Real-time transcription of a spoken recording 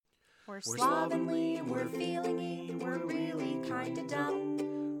We're slovenly, we're feelingy, we're really kinda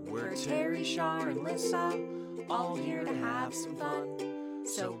dumb. We're Terry, Shar, and Lissa, all here to have some fun.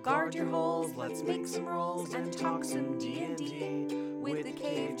 So guard your holes, let's make some rolls and talk some D&D with the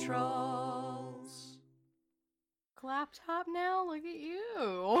Cave Trulls. Laptop now? Look at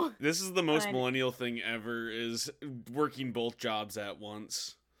you. This is the most millennial thing ever, is working both jobs at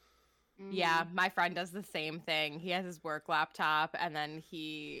once. Yeah, my friend does the same thing. He has his work laptop, and then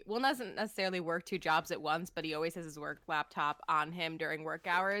he doesn't necessarily work two jobs at once, but he always has his work laptop on him during work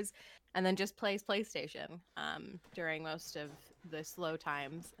hours, and then just plays PlayStation during most of the slow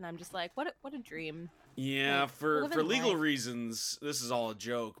times. And I'm just like, what a dream. Yeah, like, for legal reasons, this is all a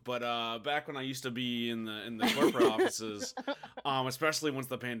joke. But back when I used to be in the corporate offices, especially once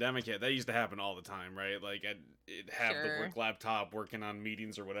the pandemic hit, that used to happen all the time, right? Like I'd have the work laptop working on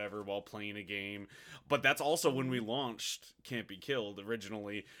meetings or whatever while playing a game. But that's also when we launched Can't Be Killed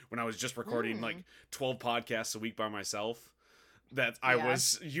originally, when I was just recording like 12 podcasts a week by myself. That I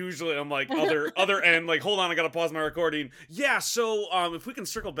was usually, I'm like, other end, like, hold on, I gotta pause my recording. Yeah, so if we can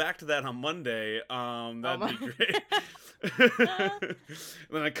circle back to that on Monday, that'd be great. And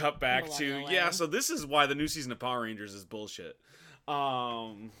then I cut back to, so this is why the new season of Power Rangers is bullshit.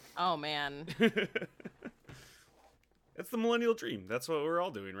 Oh man. It's the millennial dream. That's what we're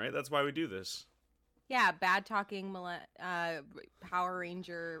all doing, right? That's why we do this. Yeah, bad talking Power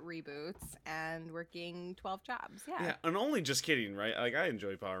Ranger reboots and working 12 jobs. Yeah, and only just kidding, right? Like, I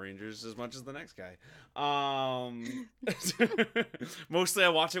enjoy Power Rangers as much as the next guy. Mostly I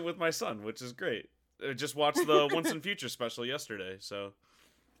watch it with my son, which is great. I just watched the Once and Future special yesterday, so.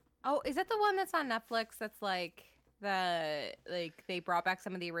 Oh, is that the one that's on Netflix that's like they brought back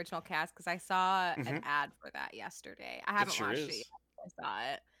some of the original cast? Because I saw an ad for that yesterday. I haven't watched it yet. I saw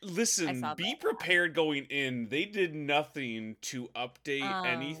it. Listen, be prepared going in. They did nothing to update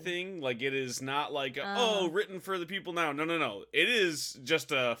anything. Like, it is not like, written for the people now. No. It is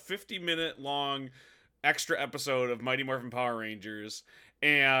just a 50-minute long extra episode of Mighty Morphin Power Rangers.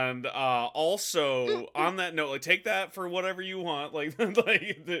 And also, on that note, like, take that for whatever you want. Like,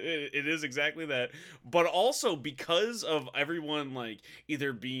 it is exactly that. But also, because of everyone, like,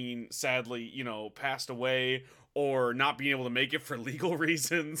 either being sadly, passed away or not being able to make it for legal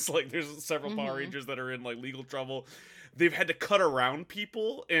reasons. Like, there's several Power Rangers that are in, like, legal trouble. They've had to cut around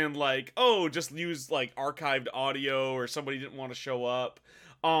people and, like, just use, like, archived audio, or somebody didn't want to show up.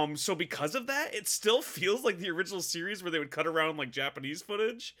 So because of that, it still feels like the original series where they would cut around, like, Japanese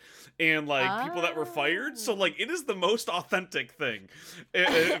footage and, like, people that were fired. So, like, it is the most authentic thing.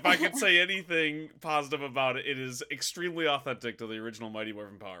 If I could say anything positive about it, it is extremely authentic to the original Mighty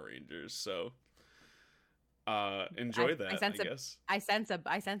Morphin Power Rangers, so. Enjoy that, I guess. I sense a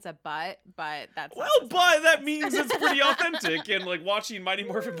but that's but that means it's pretty authentic, and like watching Mighty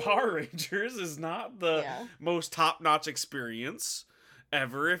Morphin Power Rangers is not the most top-notch experience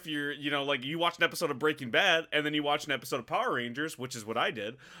ever. If you're, like, you watch an episode of Breaking Bad and then you watch an episode of Power Rangers, which is what I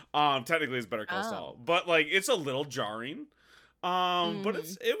did. Technically it's Better Call Saul, but like it's a little jarring. But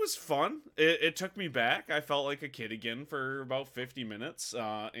it was fun. It took me back. I felt like a kid again for about 50 minutes.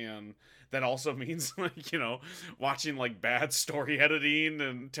 And that also means, like, watching like bad story editing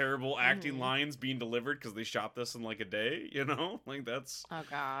and terrible acting lines being delivered because they shot this in like a day, like that's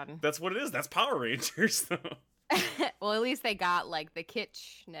that's what it is. That's Power Rangers though. Well, at least they got like the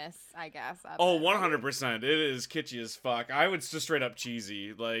kitschness, I guess. 100%. It is kitschy as fuck. I would just straight up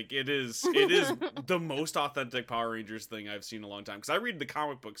cheesy. Like, it is the most authentic Power Rangers thing I've seen in a long time. Because I read the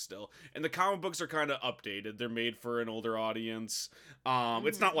comic books still, and the comic books are kind of updated. They're made for an older audience.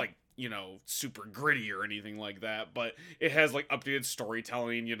 It's not like, super gritty or anything like that, but it has like updated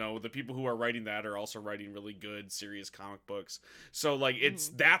storytelling. The people who are writing that are also writing really good, serious comic books. So like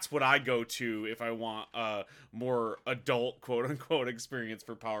that's what I go to if I want a more adult, quote unquote, experience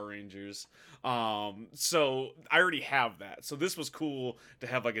for Power Rangers. So I already have that. So this was cool to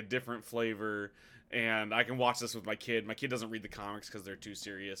have like a different flavor, and I can watch this with my kid. My kid doesn't read the comics because they're too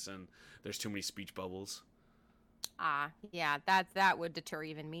serious and there's too many speech bubbles. Yeah, that would deter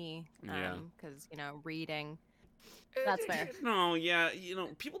even me. Because, reading. That's fair. No, yeah,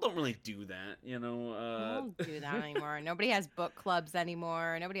 people don't really do that, don't do that anymore. Nobody has book clubs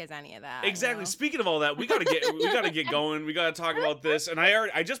anymore. Nobody has any of that. Exactly. Speaking of all that, we gotta get going. We gotta talk about this. And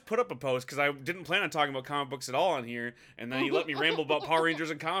I just put up a post because I didn't plan on talking about comic books at all on here, and then you let me ramble about Power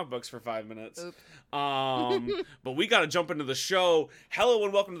Rangers and comic books for 5 minutes. Oops. But we gotta jump into the show. Hello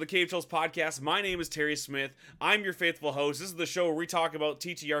and welcome to the Cave Trolls podcast. My name is Terry Smith. I'm your faithful host. This is the show where we talk about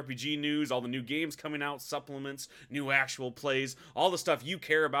TTRPG news, all the new games coming out, supplements, new actual plays, all the stuff you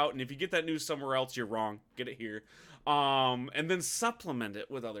care about. And if you get that news somewhere else, you're wrong. Get it here. And then supplement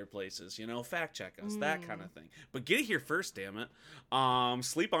it with other places, fact check us, that kind of thing. But get it here first, damn it.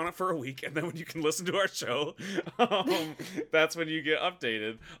 Sleep on it for a week, and then when you can listen to our show, that's when you get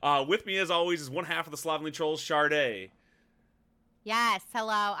updated. With me, as always, is one half of the Slovenly Trolls, Sharday. Yes,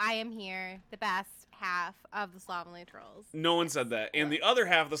 hello, I am here, the best half of the Slovenly Trolls. No one said that. And the other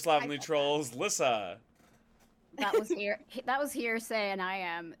half of the Slovenly Trolls, Lissa. That was hearsay, and I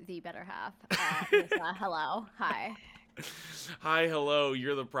am the better half. Hello, hi. Hi, hello.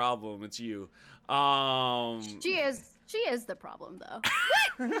 You're the problem. It's you. She is the problem, though.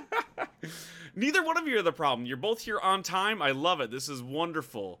 Neither one of you are the problem. You're both here on time. I love it. This is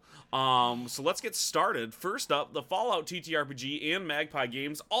wonderful. So let's get started. First up, the Fallout TTRPG and Magpie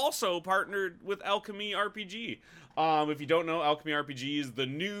Games also partnered with Alchemy RPG. If you don't know, Alchemy RPG is the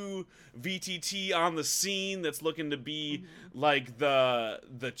new VTT on the scene that's looking to be like the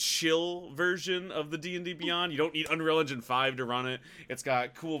chill version of the D&D Beyond. You don't need Unreal Engine 5 to run it. It's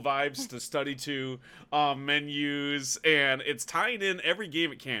got cool vibes to study to, menus, and it's tying in every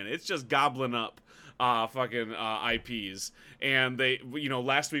game it can. It's just gobbling up IPs. And they,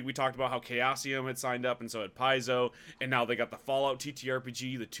 last week we talked about how Chaosium had signed up, and so had Paizo, and now they got the Fallout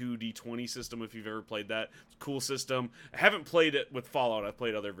TTRPG, the 2D20 system, if you've ever played that. It's a cool system. I haven't played it with Fallout. I've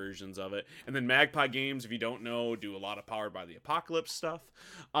played other versions of it. And then Magpie Games, if you don't know, do a lot of Powered by the Apocalypse stuff.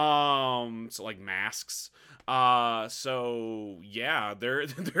 So like masks. So yeah, they're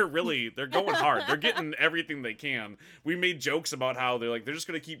going hard. They're getting everything they can. We made jokes about how they're just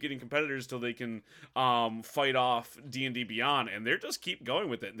gonna keep getting competitors till they can fight off D&D Beyond, and they're just keep going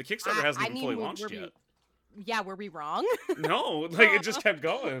with it. The Kickstarter hasn't even fully launched yet. Were we wrong? No, it just kept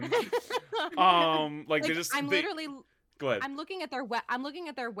going. Literally. Go ahead. I'm looking at their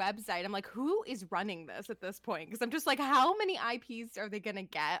website. I'm like, who is running this at this point? Because I'm just like, how many IPs are they gonna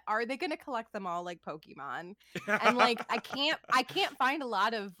get? Are they gonna collect them all like Pokemon? And I can't find a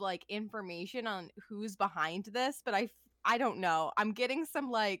lot of information on who's behind this, but I don't know. I'm getting some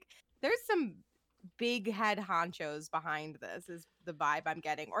there's some big head honchos behind this is the vibe I'm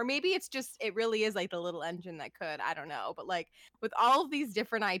getting. Or maybe it really is the little engine that could. I don't know. But with all of these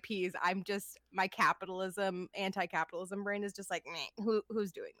different IPs, I'm just, my anti-capitalism brain is just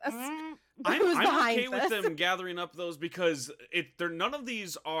who's doing this? I'm okay with them gathering up those because none of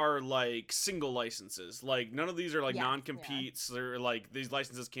these are single licenses. None of these are non-competes. They're these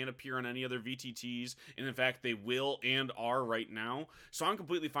licenses can't appear on any other VTTs, and in fact they will and are right now. So I'm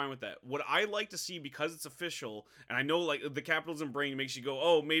completely fine with that. What I like to see, because it's official, and I know the capitalism brain makes you go,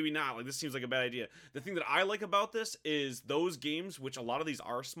 oh, maybe not, this seems like a bad idea. The thing that I like about this is those games, which a lot of these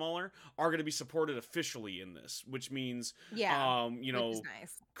are smaller, are going to be supported officially in this, which means which is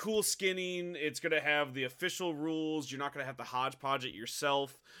nice. Cool skinning. It's going to have the official rules. You're not going to have to hodgepodge it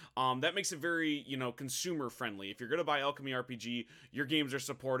yourself. That makes it very, consumer friendly. If you're going to buy Alchemy RPG, your games are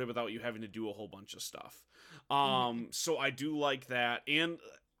supported without you having to do a whole bunch of stuff. So I do like that. And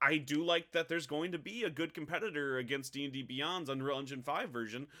I do like that there's going to be a good competitor against D&D Beyond's Unreal Engine 5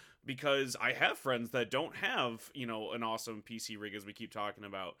 version, because I have friends that don't have, an awesome PC rig, as we keep talking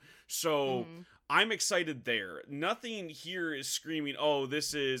about. So I'm excited there. Nothing here is screaming, oh,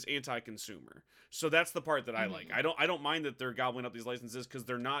 this is anti-consumer. So that's the part that I like. I don't mind that they're gobbling up these licenses, because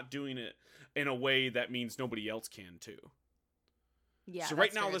they're not doing it in a way that means nobody else can too. Yeah. So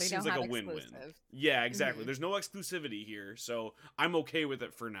right now this seems like a win-win. Yeah, exactly. There's no exclusivity here, so I'm okay with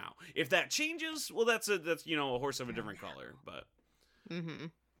it for now. If that changes, well, that's a horse of a different color. But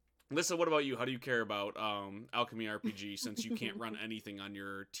Lisa, what about you? How do you care about Alchemy RPG since you can't run anything on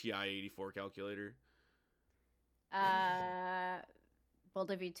your TI-84 calculator? Bold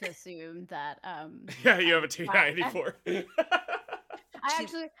of you to assume that. Yeah, you have a TI-84.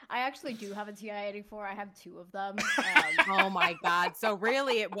 I actually do have a TI-84. I have two of them. Oh my god! So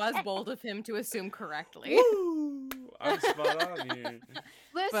really, it was bold of him to assume correctly. Woo! I'm spot on here.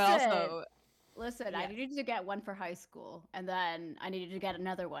 Listen. Yeah. I needed to get one for high school, and then I needed to get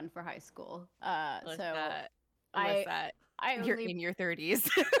another one for high school. You're in your 30s.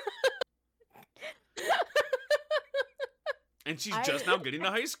 And she's just now getting to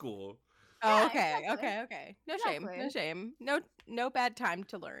high school. Oh, okay, okay. No shame. No bad time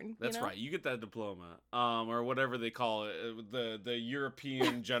to learn. That's right. You get that diploma, or whatever they call it, the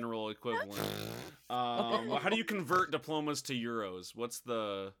European general equivalent. How do you convert diplomas to euros? What's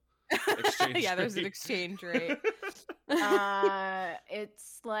the exchange rate? Yeah, there's an exchange rate.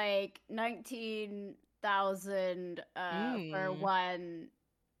 It's 19,000 for one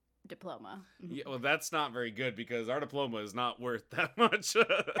diploma. Yeah, well, that's not very good because our diploma is not worth that much.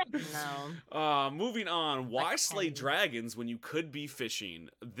 No. Moving on. Why Like slay pennies. dragons when you could be fishing?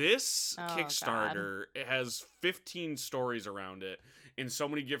 This Oh, Kickstarter it has 15 stories around it in so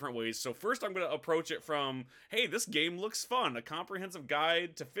many different ways. So first I'm going to approach it from, hey, this game looks fun. A comprehensive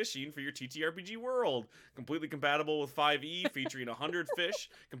guide to fishing for your TTRPG world. Completely compatible with 5e, featuring 100 fish,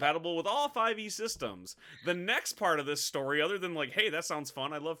 compatible with all 5e systems. The next part of this story, other than like, hey, that sounds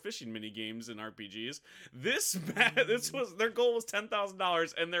fun, I love fishing mini games and RPGs. This was their goal was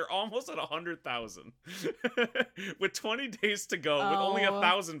 $10,000, and they're almost at 100,000, with 20 days to go, with only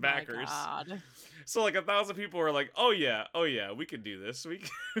 1,000 backers. My God. So like 1,000 people are like, oh yeah, we can do this. We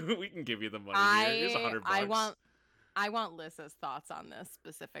can give you the money here. Here's $100. I want Lissa's thoughts on this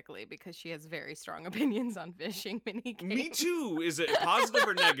specifically because she has very strong opinions on fishing mini games. Me too. Is it positive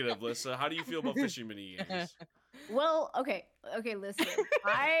or negative, Lissa? How do you feel about fishing mini games? Well, okay, listen.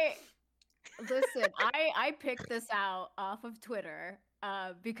 I picked this out off of Twitter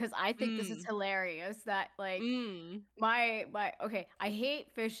because I think this is hilarious that like my okay, I hate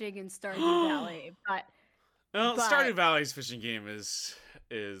fishing in Stardew Valley, but Stardew Valley's fishing game is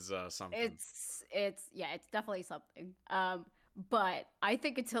something. It's definitely something. But I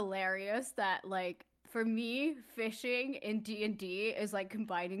think it's hilarious that like for me, fishing in D&D is like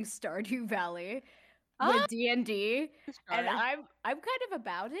combining Stardew Valley with D&D, and I'm kind of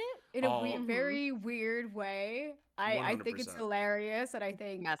about it in a very weird way. I think it's 100%. hilarious, and I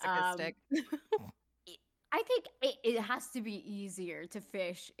think masochistic. I think it has to be easier to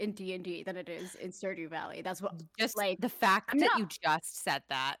fish in D&D than it is in Stardew Valley. That's what Just like the fact that you just said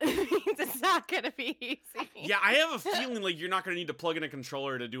that means it's not gonna be easy. Yeah, I have a feeling like you're not gonna need to plug in a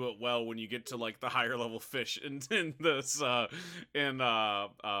controller to do it well when you get to like the higher level fish in this Why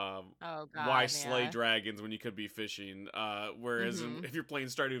Slay Dragons when you could be fishing. Whereas if you're playing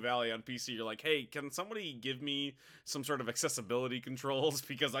Stardew Valley on PC, you're like, hey, can somebody give me some sort of accessibility controls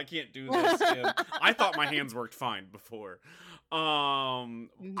because I can't do this. And I thought my hands worked fine before. I'm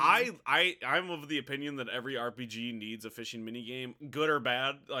of the opinion that every RPG needs a fishing minigame, good or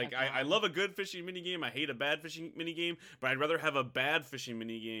bad. Like I love a good fishing minigame. I hate a bad fishing minigame, but I'd rather have a bad fishing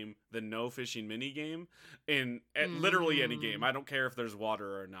minigame than no fishing minigame in literally any game. I don't care if there's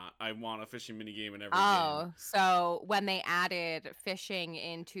water or not. I want a fishing minigame in every game. So when they added fishing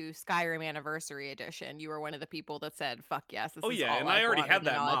into Skyrim Anniversary Edition, you were one of the people that said, fuck yes, this is all and I already had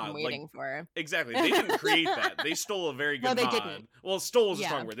that mod. I've been waiting for. Exactly. They didn't create that. They stole a very good mod. They didn't. Well, stole is a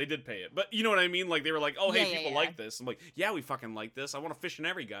strong word. They did pay it. But you know what I mean? Like, they were like, oh, hey, people like this. I'm like, yeah, we fucking like this. I want to fish in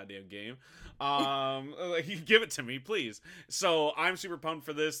every goddamn game. Like, give it to me, please. So I'm super pumped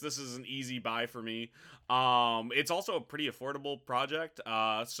for this. This is an easy buy for me. It's also a pretty affordable project.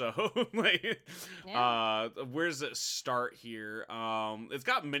 So, like, where does it start here? It's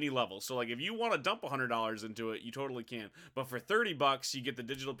got many levels. So, like, if you want to dump $100 into it, you totally can. But for $30, you get the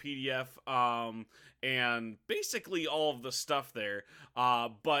digital PDF, and basically all of the stuff there.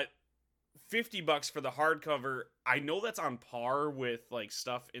 But $50 for the hardcover, I know that's on par with like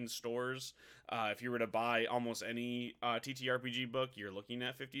stuff in stores. If you were to buy almost any TTRPG book, you're looking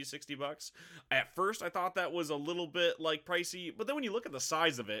at $50 to $60. At first, I thought that was a little bit like pricey, but then when you look at the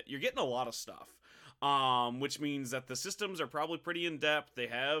size of it, you're getting a lot of stuff. Which means that the systems are probably pretty in depth. They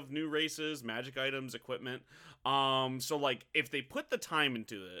have new races, magic items, equipment. So like if they put the time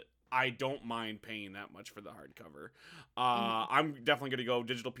into it, I don't mind paying that much for the hardcover. I'm definitely gonna go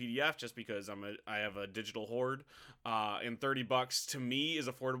digital PDF just because I have a digital hoard. And $30 to me is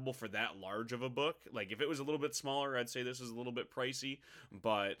affordable for that large of a book. Like if it was a little bit smaller, I'd say this is a little bit pricey,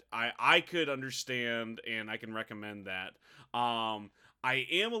 but I could understand and I can recommend that. I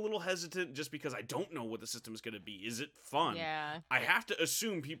am a little hesitant just because I don't know what the system is going to be. Is it fun? Yeah. I have to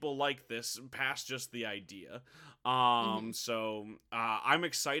assume people like this past just the idea. So I'm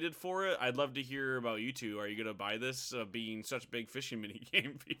excited for it. I'd love to hear about you two. Are you going to buy this being such big fishing mini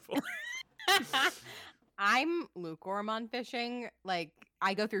game people? I'm lukewarm on fishing. Like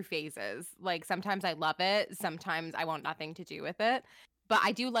I go through phases. Like sometimes I love it. Sometimes I want nothing to do with it. But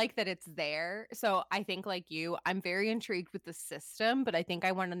I do like that it's there. So I think like you, I'm very intrigued with the system, but I think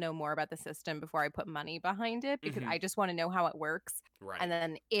I want to know more about the system before I put money behind it because I just want to know how it works. Right. And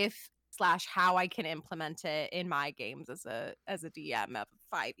then if/how I can implement it in my games as a DM of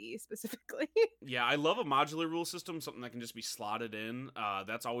 5e specifically. Yeah, I love a modular rule system, something that can just be slotted in.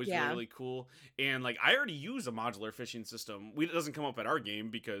 That's always really, Yeah. really cool. And like, I already use a modular fishing system. It doesn't come up at our game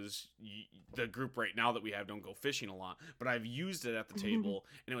because the group right now that we have don't go fishing a lot. But I've used it at the table,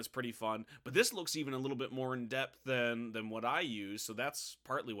 and it was pretty fun. But this looks even a little bit more in depth than what I use, so that's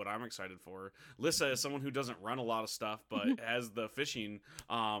partly what I'm excited for. Lissa is someone who doesn't run a lot of stuff, but has the fishing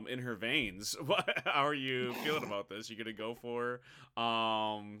in her veins. How are you feeling about this? You gonna go for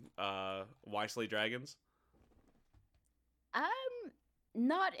Why Slay Dragons?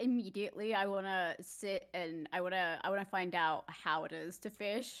 Not immediately. I want to sit and I want to find out how it is to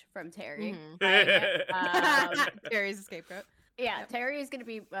fish from Terry. Terry's a scapegoat. Yeah, Terry is going to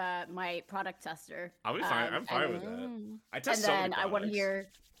be my product tester. I'll be fine. I'm fine with that. I test and so many then I want to products. hear,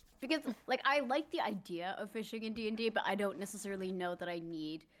 because like I like the idea of fishing in D&D, but I don't necessarily know that I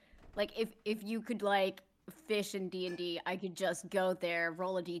need, like if you could like fish in D&D, I could just go there,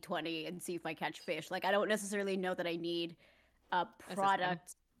 roll a d20 and see if I catch fish. Like I don't necessarily know that I need a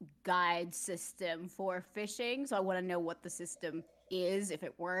product guide system for fishing, so I want to know what the system is, if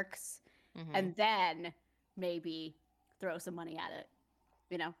it works, and then maybe throw some money at it,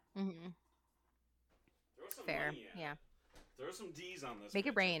 you know? Throw some Fair, money at it. yeah. Throw some D's on this. Make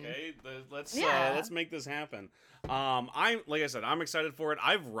it rain. Okay, let's make this happen. I'm like I said, I'm excited for it.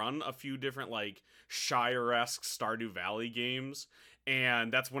 I've run a few different like Shire-esque Stardew Valley games,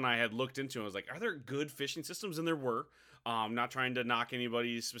 and that's when I had looked into it. I was like, are there good fishing systems? And there were. Not trying to knock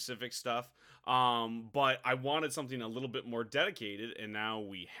anybody's specific stuff, but I wanted something a little bit more dedicated, and now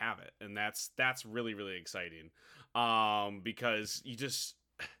we have it, and that's really, really exciting. Because you just,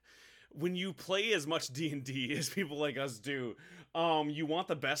 when you play as much D&D as people like us do, you want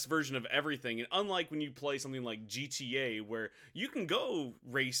the best version of everything. And unlike when you play something like GTA, where you can go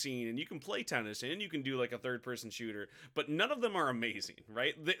racing and you can play tennis and you can do like a third-person shooter, but none of them are amazing,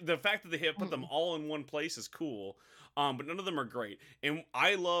 right? The fact that they have put them all in one place is cool, but none of them are great. And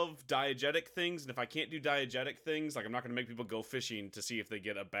I love diegetic things, and if I can't do diegetic things, like I'm not going to make people go fishing to see if they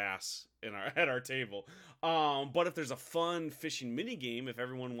get a bass at our table. But if there's a fun fishing mini game, if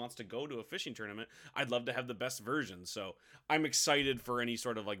everyone wants to go to a fishing tournament, I'd love to have the best version. So I'm excited for any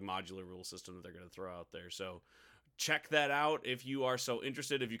sort of like modular rule system that they're going to throw out there. So check that out if you are so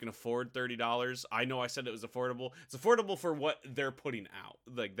interested, if you can afford $30. I know I said it was affordable. It's affordable for what they're putting out,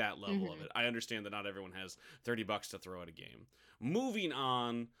 like that level of it. I understand that not everyone has $30 to throw at a game. Moving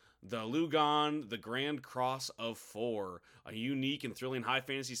on, the Lugon, the Grand Cross of Four, a unique and thrilling high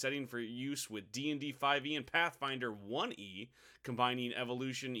fantasy setting for use with D&D 5e and Pathfinder 1e, combining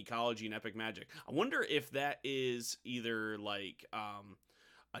evolution, ecology, and epic magic. I wonder if that is either like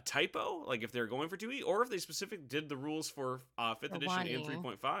a typo, like if they're going for 2e, or if they specifically did the rules for 5th edition and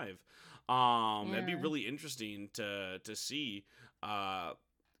 3.5. That'd be really interesting to see,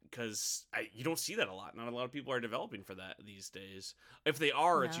 because you don't see that a lot. Not a lot of people are developing for that these days. If they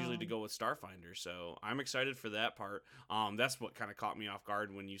are, it's usually to go with Starfinder. So I'm excited for that part. That's what kind of caught me off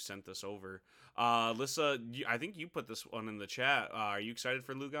guard when you sent this over. Lissa, I think you put this one in the chat. Are you excited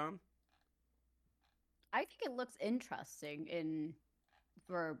for Lugon? I think it looks interesting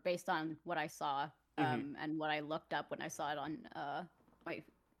based on what I saw and what I looked up when I saw it on my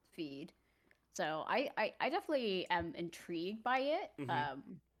feed. So I definitely am intrigued by it.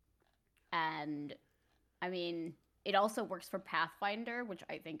 And I mean, it also works for Pathfinder, which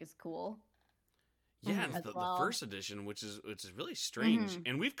I think is cool. Yeah, and the first edition, which is really strange.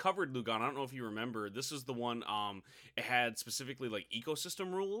 And we've covered Lugon. I don't know if you remember. This is the one. It had specifically like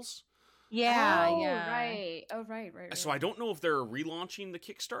ecosystem rules. Yeah, right. Oh, right. So I don't know if they're relaunching the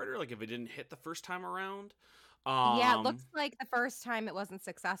Kickstarter, like if it didn't hit the first time around. Yeah, it looks like the first time it wasn't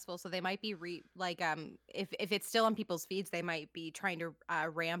successful, so they might be if it's still on people's feeds, they might be trying to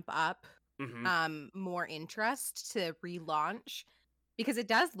ramp up more interest to relaunch, because it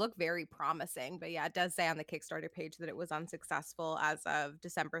does look very promising. But yeah, it does say on the Kickstarter page that it was unsuccessful as of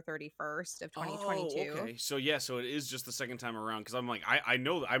December 31st of 2022. Okay. So it is just the second time around, because I'm like, I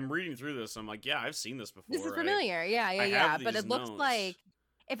know, I'm reading through this, I'm like, yeah, I've seen this before. This is familiar. Yeah. But it looks like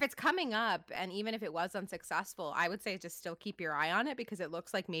if it's coming up, and even if it was unsuccessful, I would say just still keep your eye on it, because it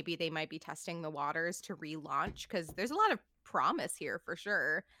looks like maybe they might be testing the waters to relaunch, because there's a lot of promise here for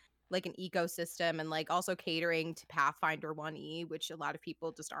sure. Like an ecosystem, and like also catering to Pathfinder 1e, which a lot of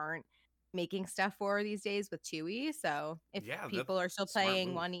people just aren't making stuff for these days with 2e. So if people are still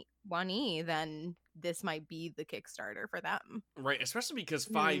playing 1e, then this might be the Kickstarter for them. Right, especially because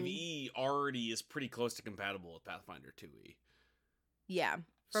 5e already is pretty close to compatible with Pathfinder 2e. Yeah.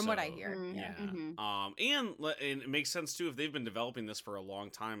 from what I So, hear. Mm, Yeah. mhm. And it makes sense too if they've been developing this for a long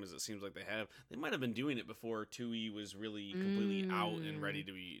time, as it seems like they have. They might have been doing it before 2E was really completely out and ready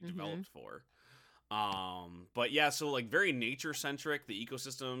to be developed for. But yeah, so like very nature centric, the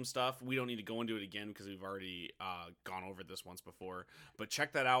ecosystem stuff. We don't need to go into it again because we've already gone over this once before. But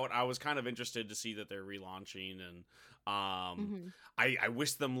check that out. I was kind of interested to see that they're relaunching, and I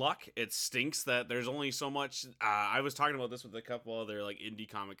wish them luck. It stinks that there's only so much. I was talking about this with a couple other like indie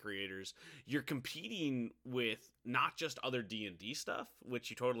comic creators. You're competing with not just other D&D stuff, which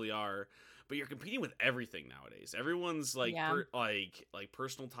you totally are, but you're competing with everything nowadays. Everyone's like like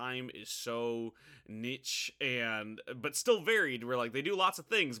personal time is so niche and but still varied, where like they do lots of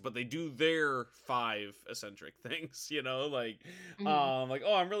things, but they do their 5 eccentric things, you know, like like,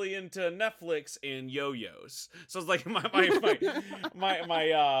 oh, I'm really into Netflix and yo-yos. So it's like my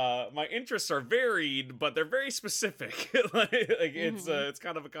interests are varied, but they're very specific. like it's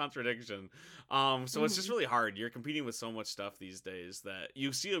kind of a contradiction. So it's just really hard. You're competing with so much stuff these days that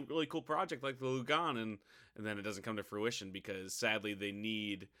you see a really cool project like the Lugan, and then it doesn't come to fruition because sadly they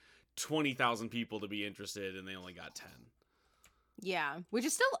need 20,000 people to be interested and they only got 10. Yeah, which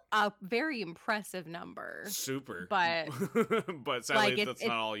is still a very impressive number. Super. But but sadly like, that's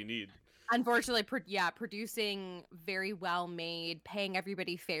not all you need. Unfortunately, producing very well made, paying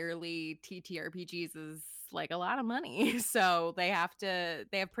everybody fairly TTRPGs is like a lot of money. So they have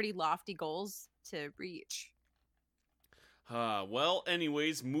pretty lofty goals to reach. Well,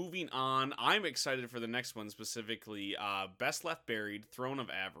 anyways, moving on. I'm excited for the next one, specifically Best Left Buried, Throne of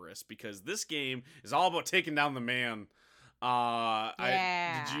Avarice, because this game is all about taking down the man.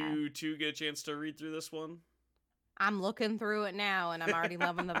 Did you two get a chance to read through this one? I'm looking through it now, and I'm already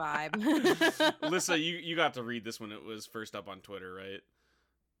loving the vibe. Lissa, you got to read this when it was first up on Twitter, right?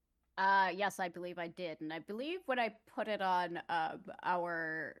 Yes, I believe I did, and I believe when I put it on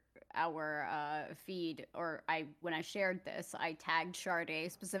our feed, or when I shared this, I tagged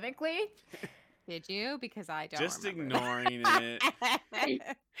Sade specifically. Did you? Because I don't. Just remember. Ignoring it.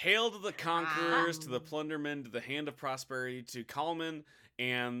 Hail to the conquerors, to the plundermen, to the hand of prosperity, to Kalman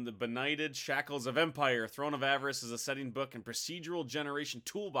and the benighted shackles of empire. Throne of Avarice is a setting book and procedural generation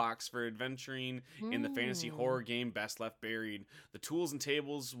toolbox for adventuring in the fantasy horror game Best Left Buried. The tools and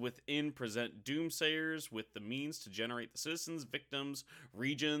tables within present doomsayers with the means to generate the citizens, victims,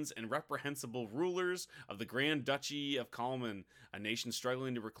 regions, and reprehensible rulers of the Grand Duchy of Kalman, a nation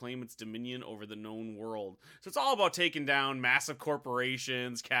struggling to reclaim its dominion over the known world. So it's all about taking down massive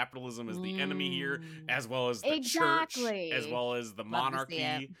corporations. Capitalism is the enemy here, as well as the church, as well as the monarchy.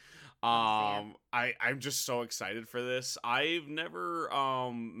 I'm just so excited for this. I've never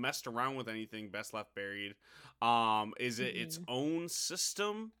messed around with anything Best Left Buried. Is it its own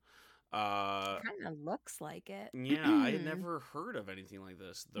system? Kind of looks like it. Yeah, I had never heard of anything like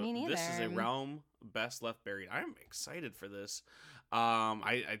this. Me neither. This is a realm Best Left Buried. I'm excited for this.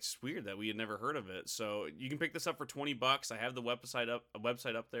 It's weird that we had never heard of it. So you can pick this up for $20. I have the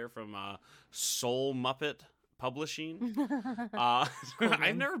website up there from Soul Muppet Publishing.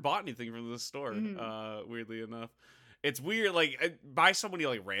 I've never bought anything from this store. Weirdly enough. It's weird, like, I buy so many,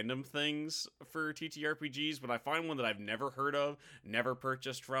 like, random things for TTRPGs, but I find one that I've never heard of, never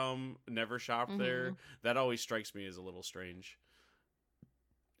purchased from, never shopped there. That always strikes me as a little strange.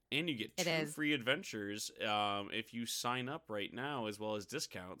 And you get 2 free adventures if you sign up right now, as well as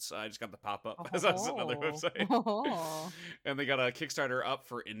discounts. I just got the pop-up as another website. And they got a Kickstarter up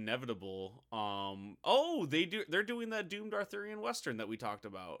for Inevitable. They're doing that doomed Arthurian Western that we talked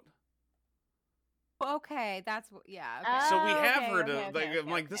about. Okay, that's okay. So we have heard of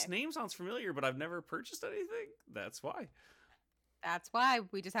this name sounds familiar, but I've never purchased anything. That's why. That's why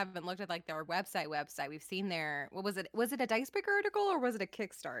we just haven't looked at like their website. We've seen their what was it? Was it a Dicebreaker article or was it a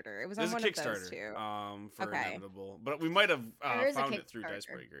Kickstarter? It was on one of those two. For Inevitable, but we might have found it through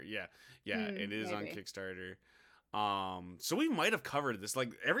Dicebreaker. Yeah, it is on Kickstarter. So we might have covered this.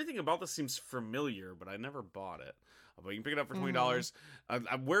 Like everything about this seems familiar, but I never bought it. But you can pick it up for $20.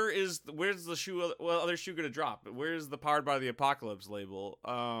 Where's the shoe? Other shoe gonna drop? Where's the Powered by the Apocalypse label?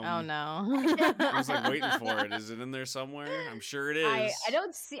 Oh no! I was like waiting for it. Is it in there somewhere? I'm sure it is. I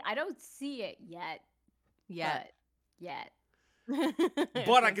don't see it yet.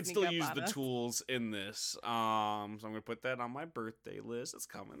 But I can still use the tools in this. So I'm gonna put that on my birthday list. It's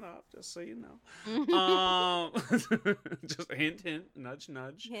coming up, just so you know. Just hint, nudge,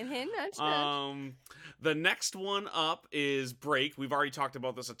 nudge. Hint, nudge. The next one up is Break. We've already talked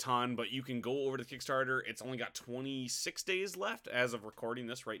about this a ton, but you can go over to Kickstarter. It's only got 26 days left as of recording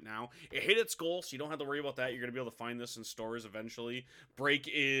this right now. It hit its goal, so you don't have to worry about that. You're gonna be able to find this in stores eventually. Break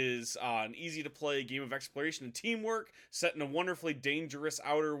is an easy to play game of exploration and teamwork set in a wonderful definitely dangerous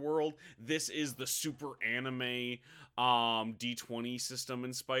outer world. This is the super anime D20 system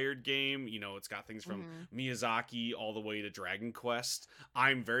inspired game. You know, it's got things from Miyazaki all the way to Dragon Quest.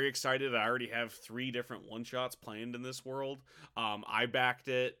 I'm very excited. I already have 3 different one-shots planned in this world. I backed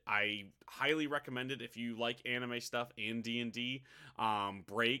it. I highly recommend it if you like anime stuff and D&D.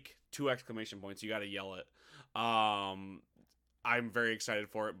 Break, 2 exclamation points. You got to yell it. I'm very excited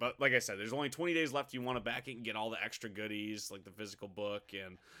for it. But like I said, there's only 20 days left. You want to back it and get all the extra goodies, like the physical book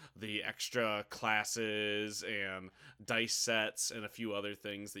and the extra classes and dice sets and a few other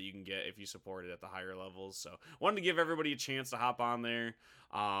things that you can get if you support it at the higher levels. So wanted to give everybody a chance to hop on there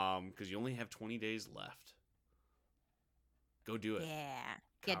because you only have 20 days left. Go do it. Yeah.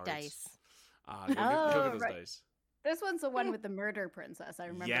 Cowards. Get dice. Go get those right. dice. This one's the one with the murder princess. I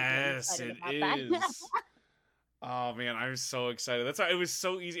remember. Yes, it is. Oh man, I'm so excited. That's why it was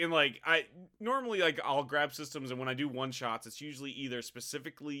so easy. And like, I normally like I'll grab systems, and when I do one shots, it's usually either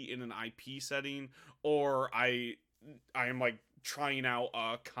specifically in an IP setting or I am like trying out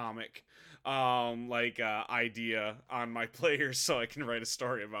a comic idea on my players so I can write a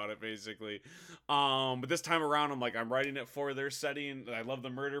story about it basically. But this time around I'm writing it for their setting. I love the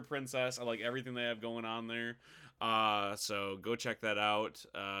murder princess. I like everything they have going on there. So go check that out.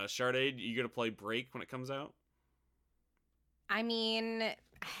 Sharday, you gonna play Break when it comes out? I mean,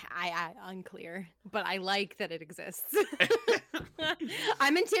 I unclear, but I like that it exists.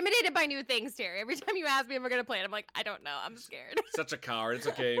 I'm intimidated by new things, Terry. Every time you ask me if we're gonna play it, I'm like, I don't know. I'm scared. Such a coward. It's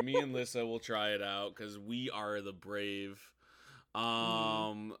okay. Me and Lissa will try it out because we are the brave.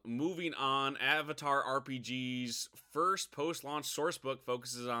 Moving on, Avatar RPG's first post-launch sourcebook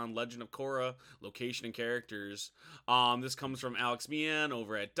focuses on Legend of Korra, location and characters. This comes from Alex Meehan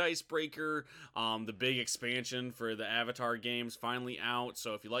over at Dicebreaker. The big expansion for the Avatar games finally out.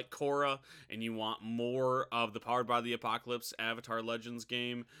 So if you like Korra and you want more of the Powered by the Apocalypse Avatar Legends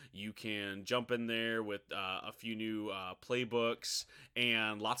game, you can jump in there with a few new playbooks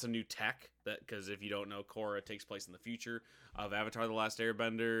and lots of new tech. Because if you don't know, Korra takes place in the future of Avatar The Last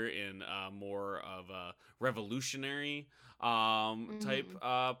Airbender in more of a revolutionary type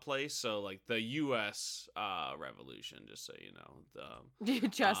place. So like the U.S. Revolution, just so you know.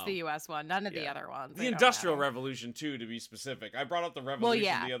 Just the U.S. one, none of the other ones. The Industrial Revolution, too, to be specific. I brought up the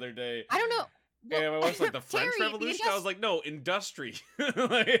revolution the other day. I don't know. Well, my wife's like, the French Revolution? I was like, no, industry.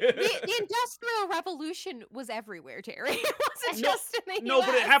 The Industrial Revolution was everywhere, Terry. It wasn't just in the US. No,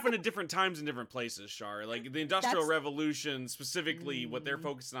 but it happened at different times in different places, Shar. Like, the Industrial Revolution, specifically, what they're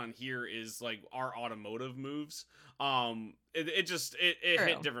focusing on here is, like, our automotive moves. It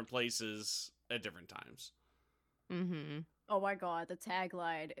hit different places at different times. Mm-hmm. Oh my god, the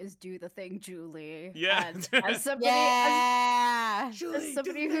tagline is "Do the thing, Julie." Yeah. And as somebody, as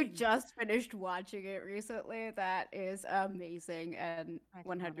somebody who just finished watching it recently, that is amazing, and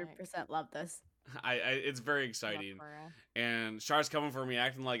 100% love this. It's very exciting, and Char's coming for me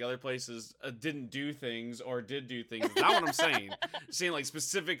acting like other places didn't do things or did do things. That's not what I'm saying. Saying like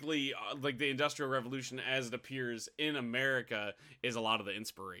specifically like the Industrial Revolution as it appears in America is a lot of the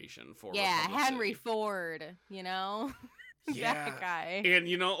inspiration for Henry Ford, you know. That guy. And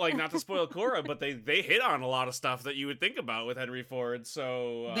you know, like, not to spoil Korra, but they hit on a lot of stuff that you would think about with Henry Ford.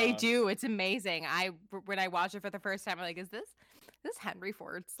 So they do. It's amazing. When I watched it for the first time, I'm like, is this Henry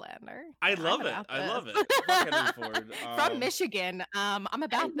Ford slander? I love it. I love it. Fuck Henry Ford. From Michigan. I'm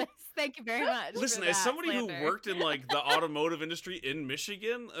about this. Thank you very much. Listen, as somebody who worked in like the automotive industry in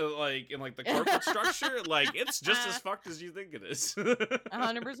Michigan, like in like the corporate structure, like it's just as fucked as you think it is.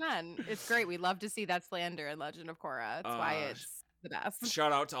 100%. It's great. We love to see that slander in Legend of Korra. That's why it's the best.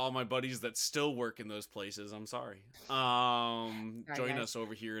 Shout out to all my buddies that still work in those places. I'm sorry. Join us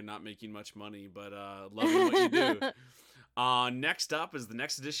over here and not making much money, but loving what you do. Next up is the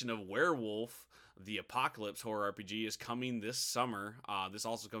next edition of Werewolf, the Apocalypse horror RPG is coming this summer. This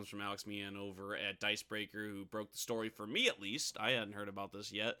also comes from Alex Meehan over at Dicebreaker, who broke the story for me at least. I hadn't heard about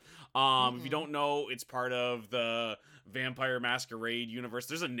this yet. If you don't know, it's part of the Vampire Masquerade universe.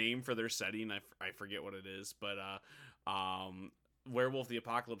 There's a name for their setting. I forget what it is, but Werewolf the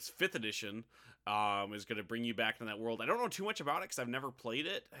Apocalypse 5th edition is going to bring you back to that world. I don't know too much about it because I've never played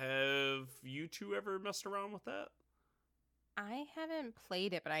it. Have you two ever messed around with that? I haven't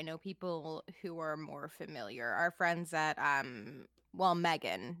played it, but I know people who are more familiar. Our friends at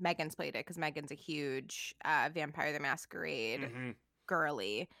Megan's played it because Megan's a huge Vampire the Masquerade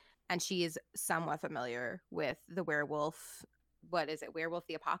girly, and she is somewhat familiar with the werewolf. What is it? Werewolf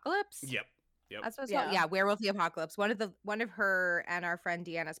the Apocalypse? Yep. Yep. That's what it's called. Yeah. Yeah, Werewolf the Apocalypse. One of her and our friend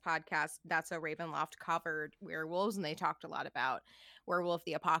Deanna's podcast, That's So Ravenloft, covered werewolves, and they talked a lot about Werewolf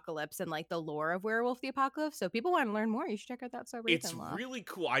the Apocalypse and like the lore of Werewolf the Apocalypse. So if people want to learn more, you should check out That's So It's Ravenloft. really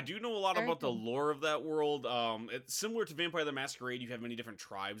cool. I do know a lot Very about the good. lore of that world. It's similar to Vampire the Masquerade. You have many different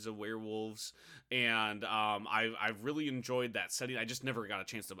tribes of werewolves, and I've really enjoyed that setting. I just never got a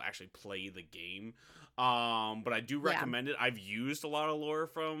chance to actually play the game. But I do Yeah. recommend it. I've used a lot of lore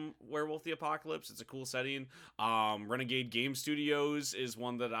from Werewolf the Apocalypse. It's a cool setting. Renegade Game Studios is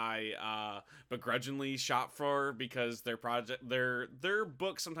one that I begrudgingly shop for because their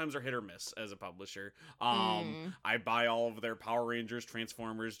books sometimes are hit or miss as a publisher. I buy all of their Power Rangers,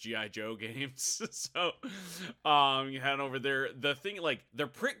 Transformers, G.I. Joe games. So you head over there. The thing, like, their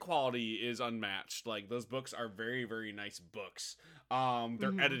print quality is unmatched. Like, those books are very, very nice books.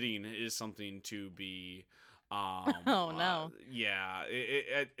 Their editing is something to be Oh, no. yeah,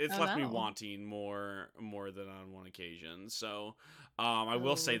 it's Oh, left me no. wanting more than on one occasion. So I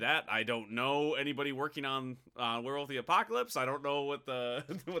will say that I don't know anybody working on Werewolf the Apocalypse. I don't know what the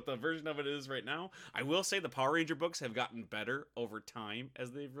what the version of it is right now. I will say the Power Ranger books have gotten better over time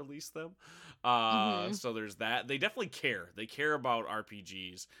as they've released them. So there's that. They definitely care. They care about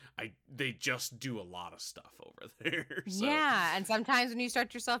RPGs. They just do a lot of stuff over there. So. Yeah, and sometimes when you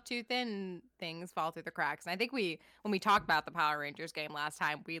stretch yourself too thin, things fall through the cracks. And I think when we talked about the Power Rangers game last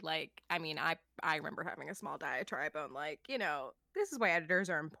time, I remember having a small diatribe on, like, this is why editors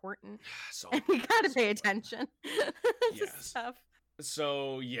are important. So And we gotta pay attention to Yes. stuff.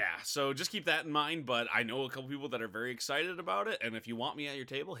 So just keep that in mind. But I know a couple people that are very excited about it, and if you want me at your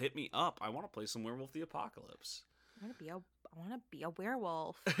table, hit me up. I want to play some Werewolf the Apocalypse. I want to be a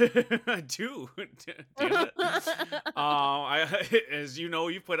werewolf. I do. Damn it. As you know,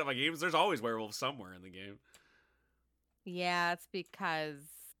 you've played at my games. There's always werewolves somewhere in the game. Yeah, it's because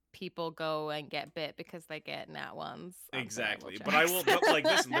people go and get bit because they get nat ones. Exactly. But like,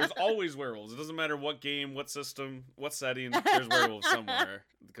 listen, there's always werewolves. It doesn't matter what game, what system, what setting, there's werewolves somewhere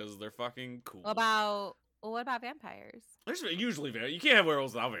because they're fucking cool. What about vampires? There's usually you can't have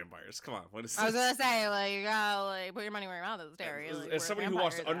werewolves without vampires. Come on, what is this? I was gonna say, like, you gotta put your money where your mouth is, Terry. As somebody who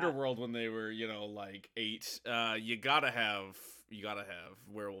watched Underworld when they were, like 8, you gotta have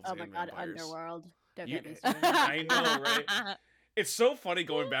werewolves Oh and my god, vampires. Underworld. Don't You- get me started. I know, right? It's so funny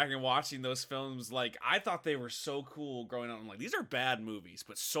going back and watching those films. Like, I thought they were so cool growing up. I'm like, these are bad movies,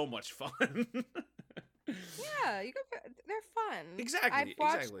 but so much fun. Yeah, they're fun. Exactly, I've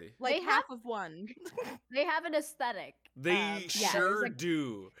watched, exactly. like, They half of one. They have an aesthetic. They Yeah, sure there's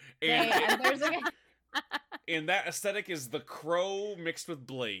do. and there's like And that aesthetic is The Crow mixed with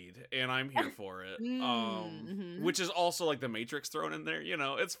Blade, and I'm here for it. Which is also like The Matrix thrown in there.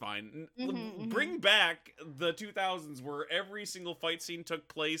 It's fine. Bring back the 2000s where every single fight scene took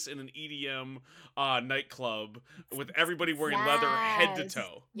place in an EDM nightclub with everybody wearing leather head to Yes.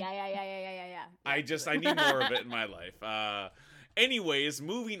 toe. Yeah. I need more of it in my life. Anyways,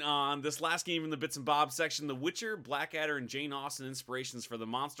 moving on. This last game in the Bits and Bobs section, The Witcher, Blackadder, and Jane Austen inspirations for the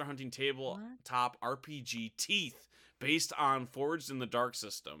monster hunting tabletop RPG Teeth, based on Forged in the Dark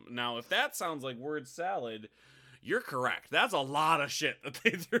system. Now, if that sounds like word salad, you're correct. That's a lot of shit that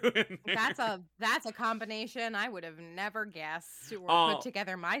they threw in there. That's a combination I would have never guessed or put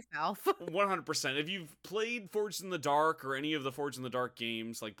together myself. 100%. If you've played Forged in the Dark or any of the Forged in the Dark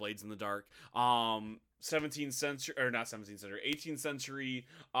games, like Blades in the Dark, 17th century, or not 17th century, 18th century,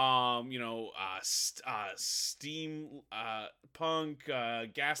 steam, punk,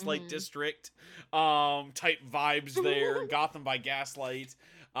 Gaslight District, type vibes there, Gotham by Gaslight,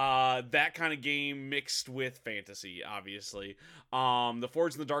 that kind of game mixed with fantasy, obviously. The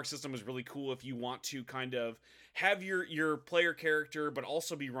Forged in the Dark system is really cool if you want to kind of have your player character, but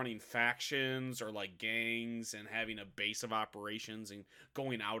also be running factions or like gangs and having a base of operations and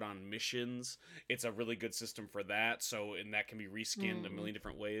going out on missions. It's a really good system for that. And that can be reskinned a million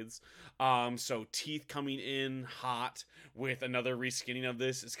different ways. So Teeth coming in hot with another reskinning of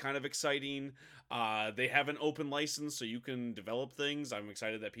this is kind of exciting. They have an open license, so you can develop things. I'm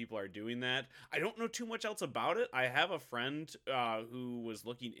excited that people are doing that. I don't know too much else about it. I have a friend who was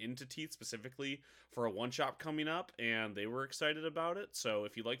looking into Teeth specifically for a one-shot coming up, and they were excited about it. So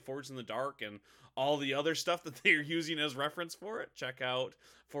if you like Forged in the Dark and all the other stuff that they're using as reference for it, check out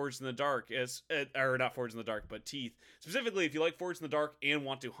Forged in the Dark, or not Forged in the Dark, but Teeth. Specifically, if you like Forged in the Dark and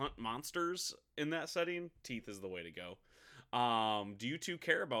want to hunt monsters in that setting, Teeth is the way to go. Do you two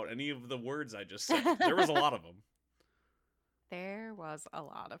care about any of the words I just said? There was a lot of them. There was a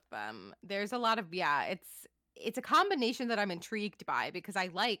lot of them. There's a lot of, it's a combination that I'm intrigued by because I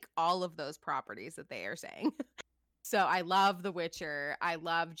like all of those properties that they are saying. So I love The Witcher. I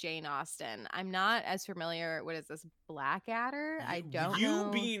love Jane Austen. I'm not as familiar. What is this? Blackadder? I don't You know.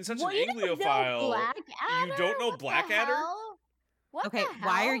 being such What, an you don't know Anglophile, Blackadder? you don't know What the Blackadder? hell? What Okay, the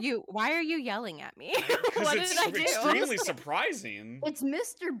hell? why are you yelling at me? Because What it's did I do? extremely surprising. It's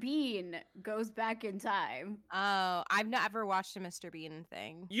Mr. Bean goes back in time. Oh, I've never watched a Mr. Bean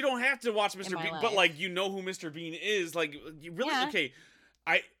thing. You don't have to watch In Mr. my Bean, life. but like you know who Mr. Bean is. Like you really Yeah. okay.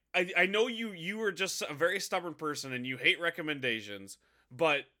 I know you are just a very stubborn person and you hate recommendations,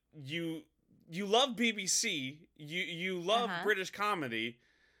 but you love BBC. You love Uh-huh. British comedy.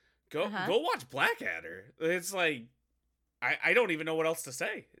 Go Uh-huh. go watch Blackadder. It's like I don't even know what else to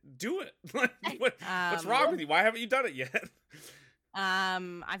say. Do it. Like, what's wrong with you? Why haven't you done it yet?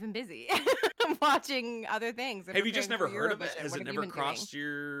 I've been busy watching other things. and Have you just never preparing for heard of it? Eurovision. Has What it have you never been doing? crossed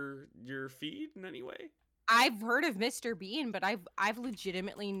your feed in any way? I've heard of Mr. Bean, but I've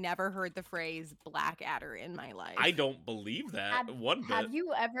legitimately never heard the phrase Blackadder in my life. I don't believe that one bit. Have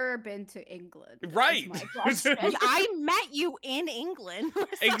you ever been to England? is Right. my question. I met you in England.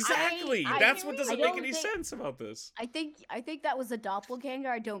 Exactly. I- That's what doesn't I make don't any think- sense about this. I think that was a doppelganger.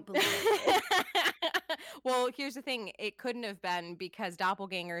 I don't believe it. Well, here's the thing. It couldn't have been because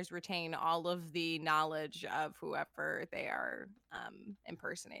doppelgangers retain all of the knowledge of whoever they are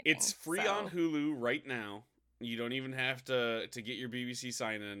impersonating. It's free so- on Hulu right now. You don't even have to get your BBC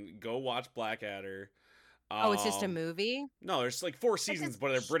sign in. Go watch Blackadder. Oh, it's just a Um, movie? No, there's like 4 seasons, a but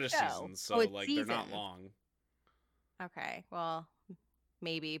they're British show. seasons, so it's like they're not seasons. long. Okay. Well,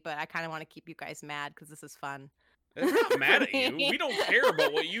 maybe, but I kind of want to keep you guys mad because this is fun. It's not mad at you. me. We don't care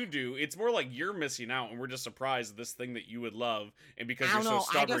about what you do. It's more like you're missing out, and we're just surprised at this thing that you would love, and because I you're don't so know,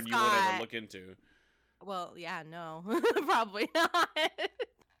 I stubborn, just you would ever got- look into. Well, yeah, no, probably not.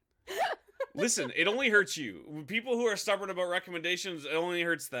 Listen, it only hurts you. People who are stubborn about recommendations, it only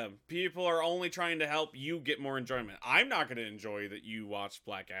hurts them. People are only trying to help you get more enjoyment. I'm not going to enjoy that you watched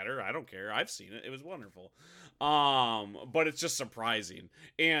Blackadder. I don't care. I've seen it. It was wonderful. But it's just surprising.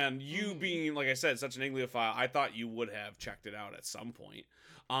 And you being, like I said, such an Anglophile, I thought you would have checked it out at some point.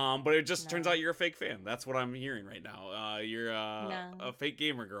 But it just turns No. out you're a fake fan. That's what I'm hearing right now. You're No. a fake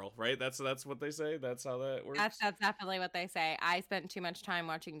gamer girl, right? That's what they say. That's how that works. That's definitely what they say. I spent too much time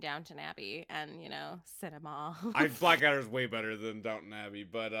watching Downton Abbey and cinema. Blackadder's way better than Downton Abbey,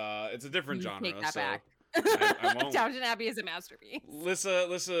 but it's a different genre. Take that so back. I won't. Downton Abbey is a masterpiece. Lissa,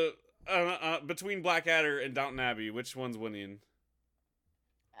 between Blackadder and Downton Abbey, which one's winning?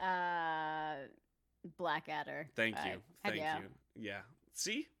 Blackadder. Thank you, heck thank yeah. you. Yeah.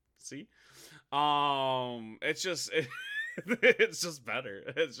 See. It's just. It's just better.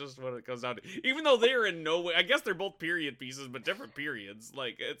 It's just what it comes down to. Even though they're in no way, I guess they're both period pieces, but different periods.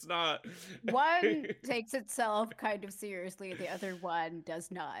 Like it's not. One takes itself kind of seriously, the other one does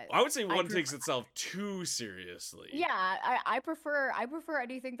not. I would say one prefer- takes itself too seriously. Yeah, I prefer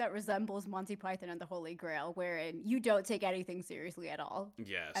anything that resembles Monty Python and the Holy Grail, wherein you don't take anything seriously at all,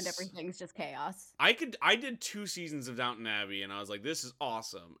 Yes. and everything's just chaos. I did 2 seasons of Downton Abbey and I was like, this is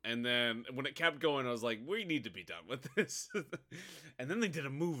awesome. And then when it kept going, I was like, we need to be done with this. And then they did a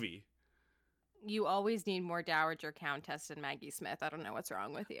movie. You always need more Dowager Countess and Maggie Smith. I don't know what's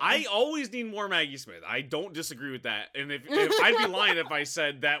wrong with you. I always need more Maggie Smith. I don't disagree with that. And if I'd be lying if I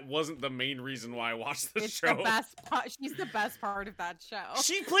said that wasn't the main reson why I watched the It's show. the best part. She's the best part of that show.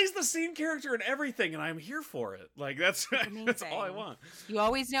 She plays the same character in everything, and I'm here for it. Like that's that's all I Amazing. want. You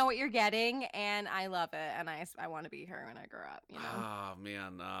always know what you're getting, and I love it. And I want to be her when I grow up. Ah,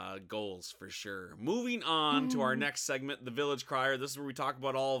 man, goals for sure. Moving on to our next segment, The Village Crier. This is where we talk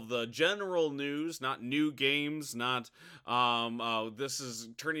about all of the general news, not new games, not this is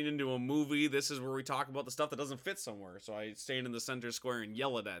turning into a movie. This is where we talk about the stuff that doesn't fit somewhere. So I stand in the center square and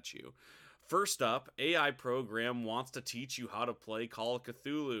yell it at you. First up, AI program wants to teach you how to play Call of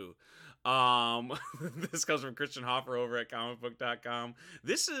Cthulhu. This comes from Christian Hoffer over at comicbook.com.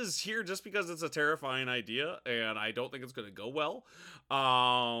 This is here just because it's a terrifying idea and I don't think it's going to go well.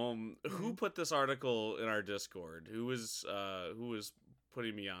 Who put this article in our Discord? Who was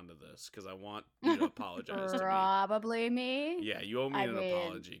putting me onto this? Because I want you to apologize to me. Probably me. Yeah, you owe me I an mean-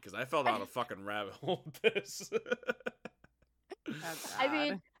 apology because I fell down a fucking rabbit hole with this. That's I odd.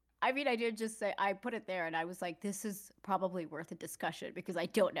 mean, I did just say I put it there, and I was like, this is probably worth a discussion because I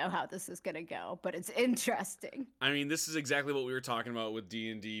don't know how this is gonna go, but it's interesting. I mean, this is exactly what we were talking about with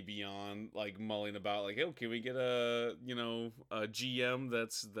D&D Beyond, like mulling about, like, oh, can we get a GM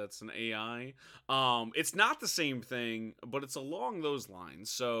that's an AI? It's not the same thing, but it's along those lines.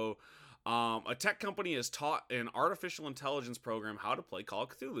 So, A tech company has taught an artificial intelligence program how to play Call of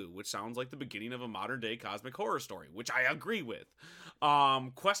Cthulhu, which sounds like the beginning of a modern-day cosmic horror story, which I agree with.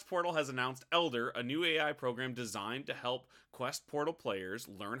 Quest Portal has announced Elder, a new AI program designed to help Quest Portal players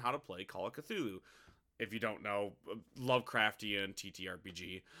learn how to play Call of Cthulhu. If you don't know, Lovecraftian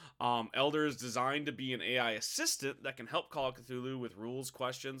TTRPG. Elder is designed to be an AI assistant that can help Call of Cthulhu with rules,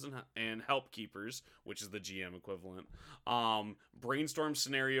 questions, and help keepers, which is the GM equivalent. Brainstorm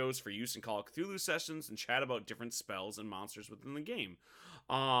scenarios for use in Call of Cthulhu sessions and chat about different spells and monsters within the game.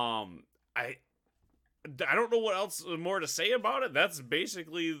 I don't know what else more to say about it. That's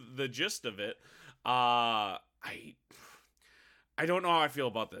basically the gist of it. I don't know how I feel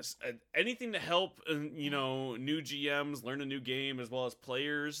about this. Anything to help, new GMs learn a new game as well as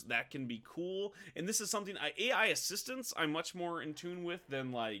players, that can be cool. And this is something AI assistants I'm much more in tune with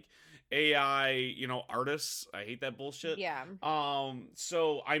than like AI, artists. I hate that bullshit. Yeah.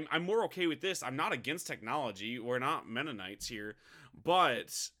 So I'm more okay with this. I'm not against technology. We're not Mennonites here.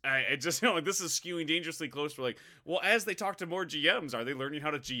 But I just like this is skewing dangerously close to like, well, as they talk to more GMs, are they learning how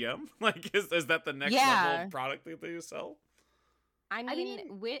to GM? Like, is that the next level of product that they sell? I mean,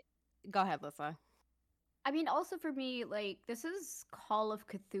 go ahead, Lissa. I mean, also for me, like, this is Call of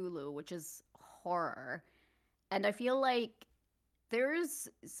Cthulhu, which is horror. And I feel like there's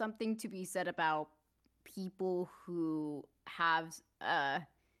something to be said about people who have,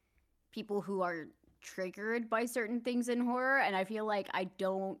 people who are triggered by certain things in horror. And I feel like I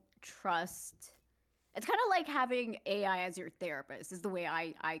don't trust. It's kind of like having AI as your therapist, is the way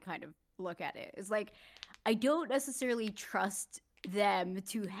I kind of look at it. It's like, I don't necessarily trust them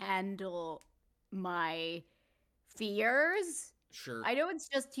to handle my fears. Sure. I know it's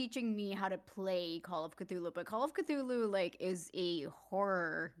just teaching me how to play Call of Cthulhu, but Call of Cthulhu like is a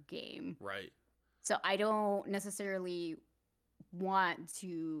horror game. Right. So I don't necessarily want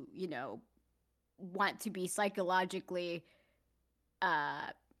to, be psychologically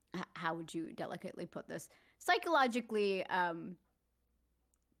how would you delicately put this? Psychologically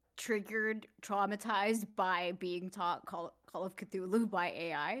triggered, traumatized by being taught Call of Cthulhu by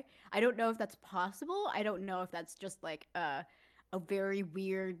AI. I don't know if that's possible. I don't know if that's just like a very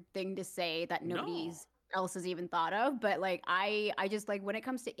weird thing to say that nobody else has even thought of. But like I just like when it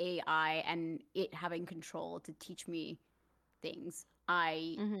comes to AI and it having control to teach me things,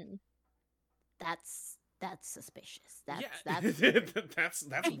 that's suspicious. That's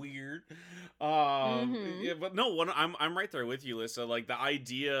weird. Yeah, but no, I'm right there with you, Lissa. Like the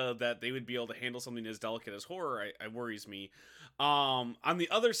idea that they would be able to handle something as delicate as horror, I worries me. On the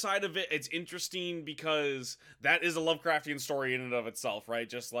other side of it, it's interesting because that is a Lovecraftian story in and of itself, right?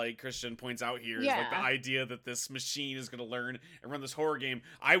 Just like Christian points out here, is like the idea that this machine is going to learn and run this horror game.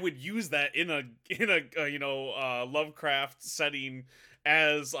 I would use that in a Lovecraft setting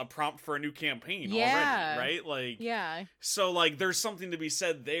as a prompt for a new campaign already, right? Like, so like there's something to be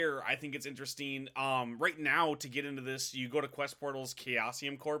said there. I think it's interesting. Right now, to get into this, you go to Quest Portal's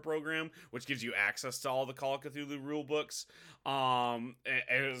Chaosium Core program, which gives you access to all the Call of Cthulhu rule books,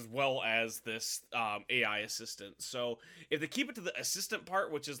 as well as this AI assistant. So if they keep it to the assistant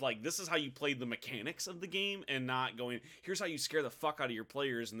part, which is like, this is how you play the mechanics of the game and not going, here's how you scare the fuck out of your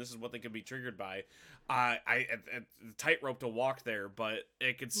players and this is what they can be triggered by. I tightrope to walk there, but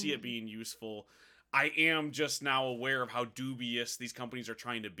I could see it being useful. I am just now aware of how dubious these companies are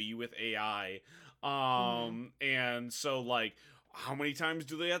trying to be with AI. And so like, how many times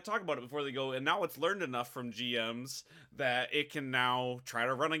do they have to talk about it before they go? And now it's learned enough from GMs that it can now try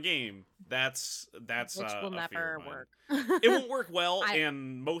to run a game. That's which will never work. It won't work well.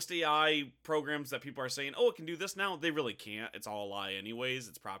 And most AI programs that people are saying, oh, it can do this now, they really can't. It's all a lie anyways.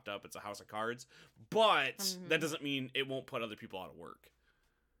 It's propped up. It's a house of cards. But that doesn't mean it won't put other people out of work.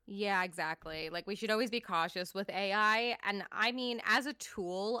 Yeah, exactly. Like we should always be cautious with AI. And I mean, as a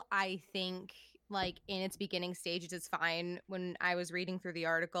tool, I think like in its beginning stages, it's fine. When I was reading through the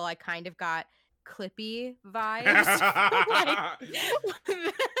article, I kind of got Clippy vibes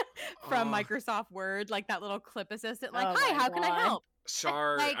from Microsoft Word, like that little clip assistant. Like, hi, how can I help?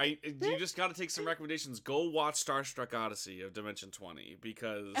 Char, you just got to take some recommendations. Go watch Starstruck Odyssey of Dimension 20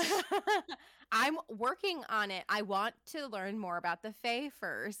 because I'm working on it. I want to learn more about the Fae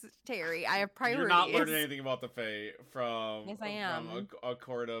first, Terry. I have priorities. You're not learning anything about the Fae from yes, I am. From a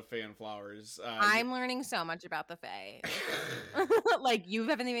court of Fae and Flowers. I'm learning so much about the Fae. Like you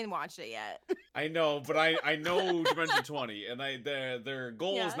haven't even watched it yet. I know, but I know Dimension 20, and their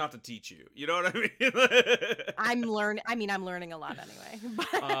goal is not to teach you. You know what I mean? I'm learning a lot anyway.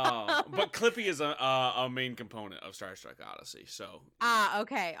 But Clippy is a main component of Starstruck Odyssey. So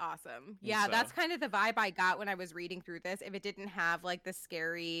okay, awesome. Yeah, that's kind of the vibe I got when I was reading through this. If it didn't have like the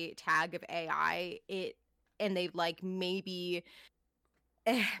scary tag of AI, and they like maybe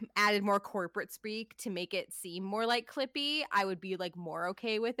added more corporate speak to make it seem more like Clippy, I would be like more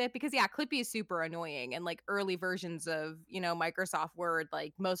okay with it, because yeah, Clippy is super annoying, and like early versions of, Microsoft Word,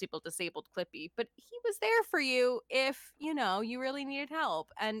 like most people disabled Clippy, but he was there for you if, you really needed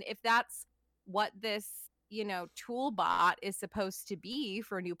help. And if that's what this, tool bot is supposed to be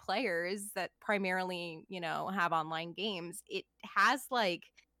for new players that primarily, have online games, it has like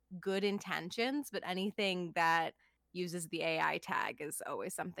good intentions, but anything that uses the AI tag is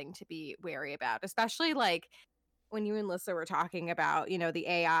always something to be wary about, especially like when you and Lissa were talking about, the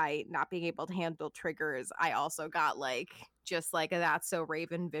AI not being able to handle triggers. I also got like just like a That's So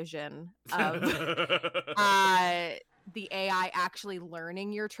Raven vision of the AI actually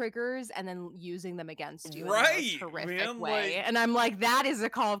learning your triggers and then using them against you in the most horrific man, way. like, and I'm like, that is a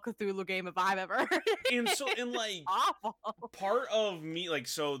Call of Cthulhu game if I've ever heard it. and like Awful. part of me, like,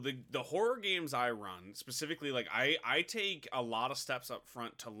 so the horror games I run specifically, like I take a lot of steps up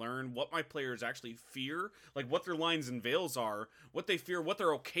front to learn what my players actually fear, like what their lines and veils are, what they fear, what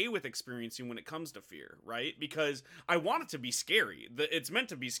they're okay with experiencing when it comes to fear, right? Because I want it to be scary. It's meant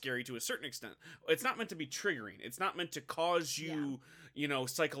to be scary to a certain extent. It's not meant to be triggering. It's not meant to cause you,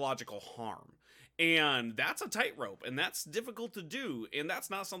 psychological harm. And that's a tightrope, and that's difficult to do, and that's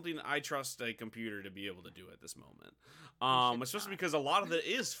not something I trust a computer to be able to do at this moment. Especially because a lot of it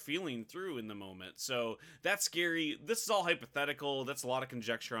is feeling through in the moment. So that's scary. This is all hypothetical. That's a lot of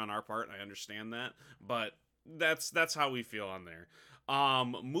conjecture on our part, and I understand that. But that's how we feel on there.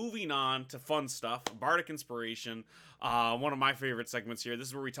 Moving on to fun stuff, Bardic Inspiration. One of my favorite segments here. This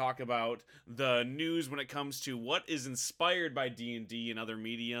is where we talk about the news when it comes to what is inspired by D&D and other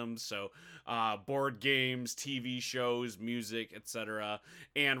mediums. So, board games, TV shows, music, etc.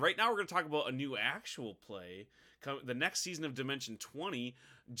 And right now we're going to talk about a new actual play. The next season of Dimension 20,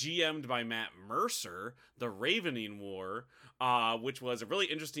 GM'd by Matt Mercer, The Ravening War, which was a really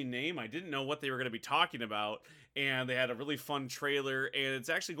interesting name. I didn't know what they were going to be talking about, and they had a really fun trailer, and it's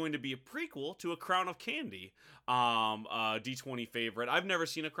actually going to be a prequel to A Crown of Candy, D20 favorite. I've never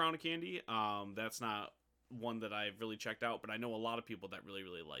seen A Crown of Candy. That's not one that I've really checked out, but I know a lot of people that really,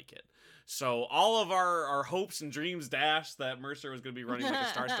 really like it. So all of our hopes and dreams dashed that Mercer was going to be running like a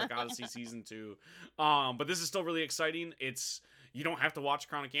Star Trek Odyssey Season 2. But this is still really exciting. You don't have to watch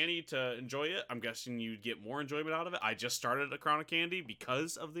Crown of Candy to enjoy it. I'm guessing you'd get more enjoyment out of it. I just started A Crown of Candy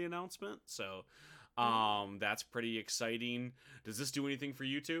because of the announcement. So that's pretty exciting. Does this do anything for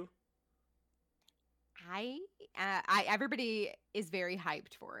you two? Everybody is very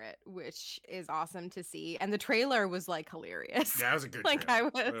hyped for it, which is awesome to see. And the trailer was like hilarious. Yeah, it was a good like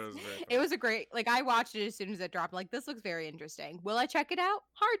trailer. It was a great, like I watched it as soon as it dropped. Like, this looks very interesting. Will I check it out?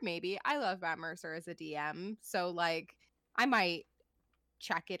 Hard maybe. I love Matt Mercer as a DM, so like I might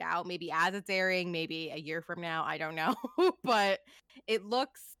check it out maybe as it's airing, maybe a year from now. I don't know. But it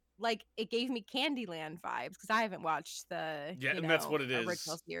looks like it gave me Candyland vibes, because I haven't watched the and that's what it is.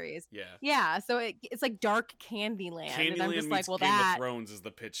 Original series. Yeah. So it's like dark Candyland. Candyland and I'm just like, well, Game of Thrones is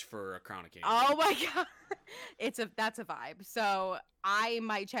the pitch for A Crown of Candy. Oh my god, that's a vibe. So I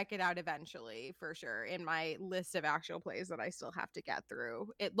might check it out eventually for sure, in my list of actual plays that I still have to get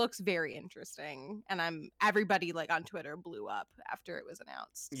through. It looks very interesting, and everybody like on Twitter blew up after it was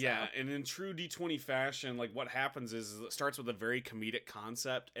announced. Yeah, and in true D20 fashion, like what happens is it starts with a very comedic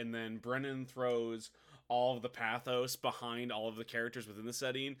concept, and then Brennan throws all of the pathos behind all of the characters within the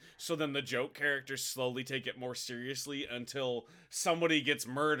setting. So then the joke characters slowly take it more seriously until somebody gets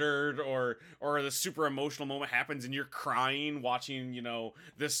murdered or the super emotional moment happens and you're crying watching,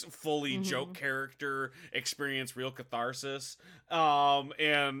 this fully joke character experience real catharsis.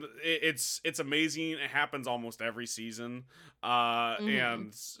 And it's amazing. It happens almost every season.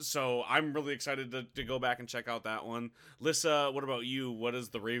 And so I'm really excited to go back and check out that one. Lissa, what about you? What does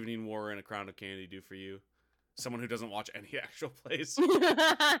the Ravening War and A Crown of Candy do for you? Someone who doesn't watch any actual plays.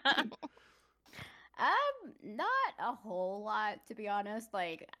 Not a whole lot, to be honest.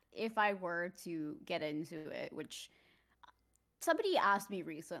 Like, if I were to get into it, which somebody asked me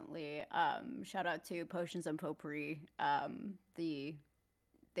recently, shout out to Potions and Potpourri. They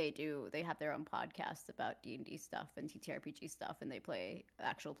have their own podcast about D&D stuff and TTRPG stuff, and they play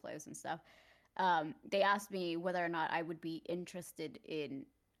actual plays and stuff. They asked me whether or not I would be interested in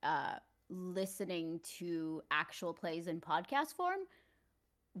listening to actual plays in podcast form,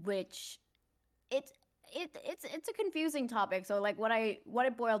 which it's a confusing topic. So like what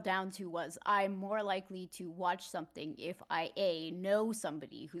it boiled down to was I'm more likely to watch something if I know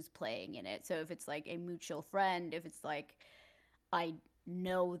somebody who's playing in it. So if it's like a mutual friend, if it's like I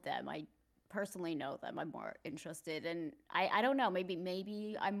know them, I personally know them, I'm more interested. And I don't know,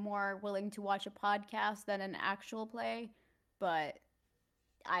 maybe I'm more willing to watch a podcast than an actual play. But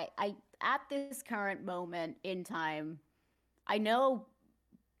I at this current moment in time, I know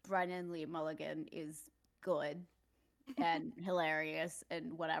Brennan Lee Mulligan is good and hilarious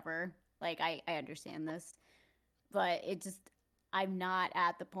and whatever. Like I understand this, but it just I'm not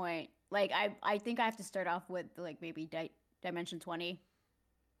at the point. Like I think I have to start off with like maybe Dimension 20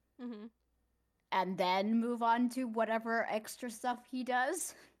 Mm-hmm. and then move on to whatever extra stuff he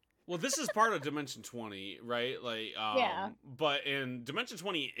does. Well, this is part of Dimension 20, right? Like, Yeah. But in Dimension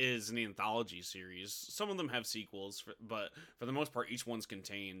 20 is an anthology series. Some of them have sequels, but for the most part, each one's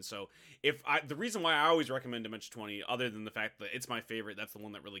contained. So, the reason why I always recommend Dimension 20, other than the fact that it's my favorite, that's the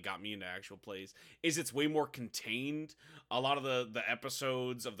one that really got me into actual plays, is it's way more contained. A lot of the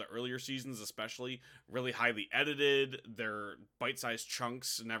episodes of the earlier seasons, especially, really highly edited. They're bite-sized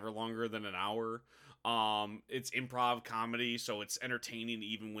chunks, never longer than an hour. It's improv comedy, so it's entertaining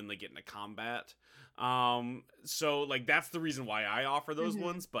even when they get into combat. So like that's the reason why I offer those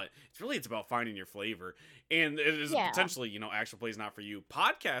ones, but it's about finding your flavor. And it is potentially, actual plays not for you.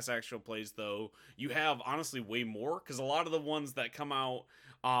 Podcast actual plays though, you have honestly way more, because a lot of the ones that come out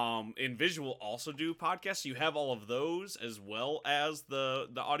in visual also do podcasts. You have all of those as well as the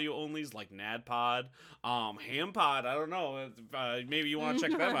audio onlys like NADPod, HamPod. I don't know. Maybe you want to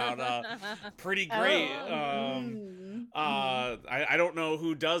check them out. Pretty great. I don't know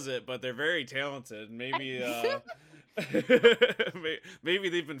who does it, but they're very talented. Maybe maybe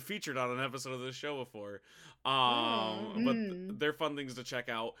they've been featured on an episode of this show before. But they're fun things to check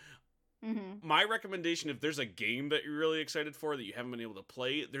out. My recommendation, if there's a game that you're really excited for that you haven't been able to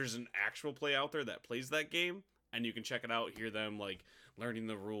play, there's an actual play out there that plays that game, and you can check it out, hear them like learning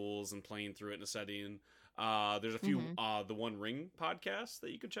the rules and playing through it in a setting. There's a few the One Ring podcasts that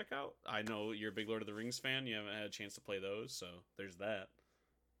you can check out. I know you're a big Lord of the Rings fan. You haven't had a chance to play those, so there's that.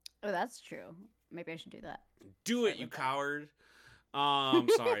 Oh, that's true. Maybe I should do that. Do it, you coward.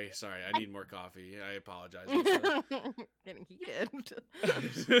 Sorry. I need more coffee. I apologize. Getting heated.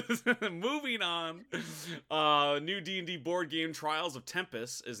 Moving on. New D&D board game Trials of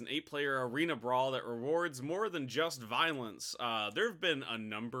Tempest is an 8-player arena brawl that rewards more than just violence. There have been a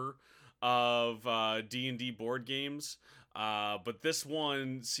number of D&D board games, but this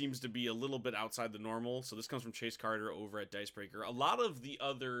one seems to be a little bit outside the normal. So this comes from Chase Carter over at Dicebreaker. A lot of the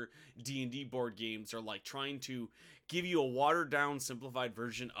other D&D board games are like trying to give you a watered down, simplified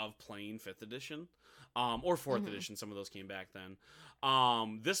version of playing 5th edition, or 4th edition. Some of those came back then.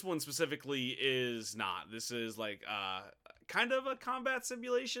 This one specifically is not. This is like kind of a combat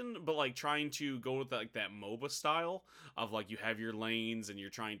simulation, but like trying to go with like that MOBA style of like you have your lanes and you're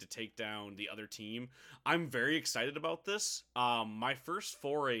trying to take down the other team. I'm very excited about this. My first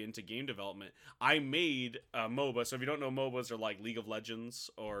foray into game development, I made a MOBA. So if you don't know, MOBAs are like League of Legends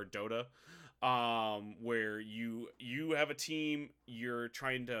or Dota. Where you have a team, you're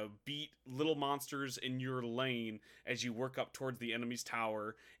trying to beat little monsters in your lane as you work up towards the enemy's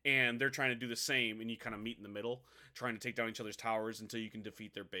tower, and they're trying to do the same, and you kind of meet in the middle, trying to take down each other's towers until you can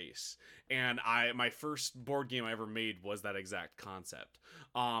defeat their base. And my first board game I ever made was that exact concept.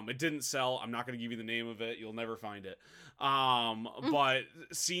 It didn't sell. I'm not going to give you the name of it. You'll never find it. But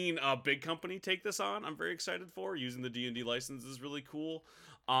seeing a big company take this on, I'm very excited for. Using the D&D license is really cool.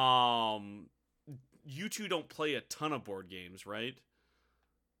 You two don't play a ton of board games, right?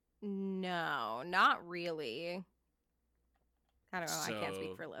 No, not really. I don't know. I can't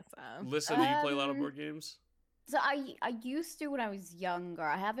speak for Lissa. Lissa, do you play a lot of board games? So I used to when I was younger.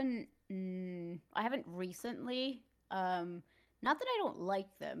 I haven't recently. Not that I don't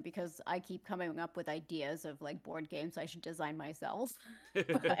like them, because I keep coming up with ideas of like board games I should design myself.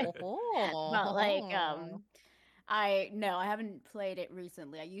 But like I haven't played it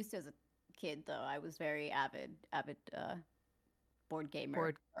recently. I used to as a kid though. I was very avid board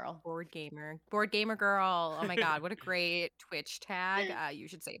gamer girl. Board gamer girl. Oh my god, what a great Twitch tag. You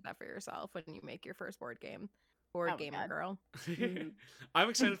should save that for yourself when you make your first board game. Gamer girl. I'm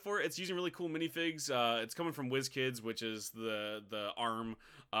excited for it. It's using really cool minifigs. It's coming from WizKids, which is the arm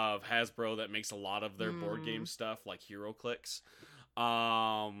of Hasbro that makes a lot of their board game stuff, like HeroClix.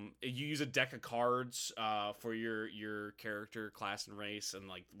 You use a deck of cards for your character class and race and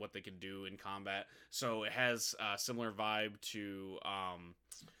like what they can do in combat. So it has a similar vibe to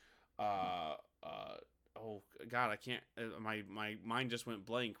oh god, I can't. My mind just went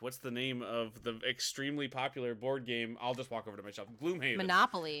blank. What's the name of the extremely popular board game? I'll just walk over to my shelf. Gloomhaven.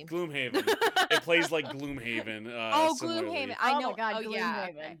 Monopoly. Gloomhaven. It plays like Gloomhaven. Gloomhaven. I know. Oh my god, oh Gloomhaven.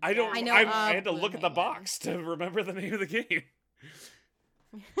 Yeah. I don't. I know. I had to look at the box to remember the name of the game.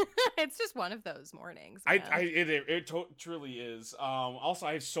 It's just one of those mornings. It truly is. Also,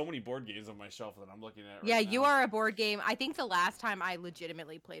 I have so many board games on my shelf that I'm looking at. Yeah, right you now. are a board game. I think the last time I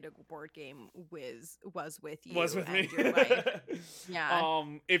legitimately played a board game was with you. Was with me. Your wife. Yeah.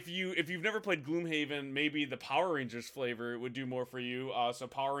 If you've never played Gloomhaven, maybe the Power Rangers flavor would do more for you. So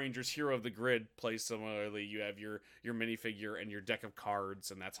Power Rangers Hero of the Grid plays similarly. You have your minifigure and your deck of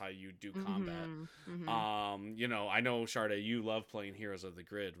cards, and that's how you do combat. I know Sharda, you love playing Heroes of the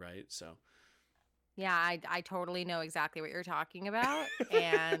Grid, right? So yeah, I totally know exactly what you're talking about,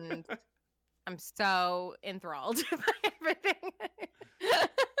 and I'm so enthralled by everything.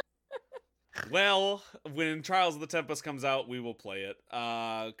 Well, when Trials of the Tempest comes out, we will play it.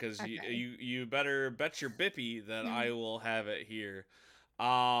 Because Okay. you better bet your bippy that I will have it here.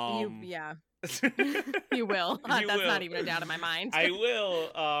 Yeah. You will. You That's will. not even a doubt in my mind. I will.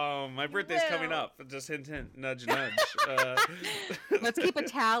 My birthday's coming will. up. Just hint, hint, nudge, nudge. Let's keep a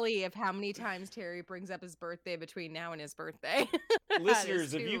tally of how many times Terry brings up his birthday between now and his birthday.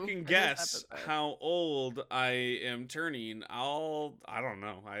 Listeners, if you two can for this guess episode. how old I am turning, I don't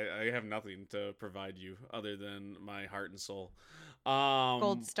know. I have nothing to provide you other than my heart and soul.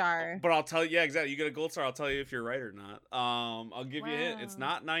 Gold star. But I'll tell you, yeah, exactly. You get a gold star. I'll tell you if you're right or not. I'll give you a hint. It's Wow.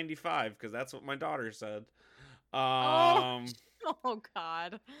 not 95 because that's what my daughter said. Oh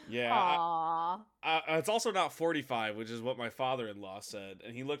God. Yeah. Aww. It's also not 45, which is what my father-in-law said,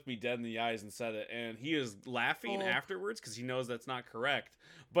 and he looked me dead in the eyes and said it, and he is laughing afterwards because he knows that's not correct.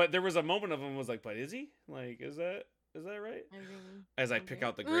 But there was a moment of him was like, "But is he? Like, is that right?" As I pick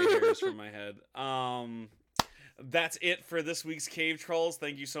out the gray hairs from my head. That's it for this week's Cave Trolls.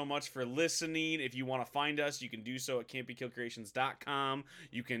 Thank you so much for listening. If you want to find us, you can do so at campykillcreations.com.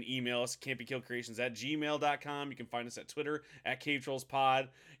 You can email us campykillcreations@gmail.com. You can find us at Twitter at CaveTrollsPod.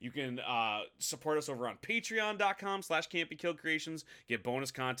 You can support us over on patreon.com/campykillcreations. Get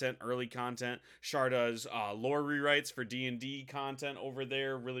bonus content, early content. Shar does lore rewrites for D&D content over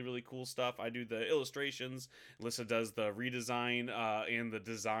there. Really, really cool stuff. I do the illustrations. Alyssa does the redesign and the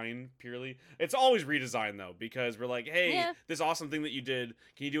design purely. It's always redesign, though, because we're like, hey, this awesome thing that you did,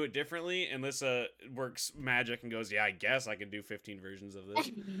 can you do it differently? And Alyssa works magic and goes, yeah, I guess I can do 15 versions of this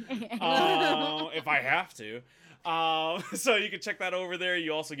if I have to. So you can check that over there.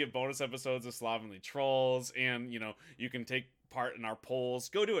 You also get bonus episodes of Slovenly Trolls, and you can take part in our polls.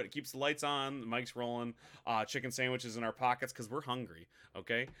 Go do it. It keeps the lights on, the mic's rolling, chicken sandwiches in our pockets because we're hungry.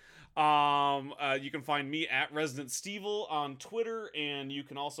 Okay. You can find me at Resident Stevel on Twitter, and you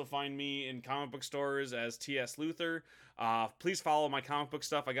can also find me in comic book stores as T.S. Luther. Please follow my comic book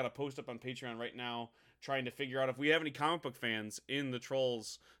stuff. I got a post up on Patreon right now trying to figure out if we have any comic book fans in the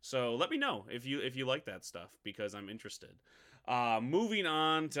Trolls. So let me know if you like that stuff, because I'm interested. Moving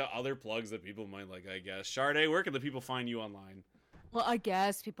on to other plugs that people might like, I guess. Sharday, where can the people find you online? Well, I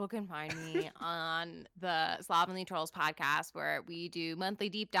guess people can find me on the Slovenly Trolls podcast, where we do monthly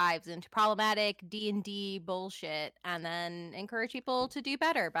deep dives into problematic D&D bullshit and then encourage people to do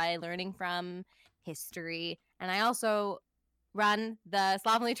better by learning from history. And I also run the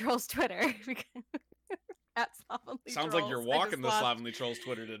Slovenly Trolls Twitter. At Slovenly Sounds Trolls. like you're walking the Slovenly Trolls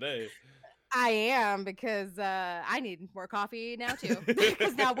Twitter today. I am, because I need more coffee now too.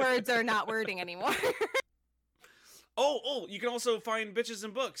 Because now words are not wording anymore. Oh, you can also find Bitches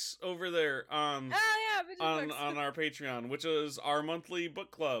and Books over there on our Patreon, which is our monthly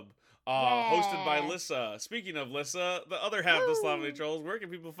book club, hosted by Lissa. Speaking of Lissa, the other half of the Slovenly Trolls, where can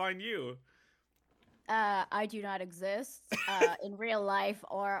people find you? I do not exist in real life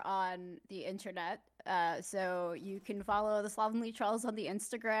or on the internet. So you can follow the Slovenly Trolls on the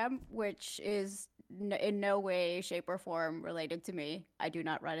Instagram, which is in no way, shape, or form related to me. I do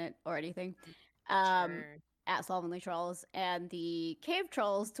not run it or anything. At Slovenly Trolls, and the Cave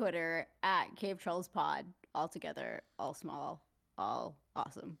Trolls Twitter at Cave Trolls Pod. All together, all small, all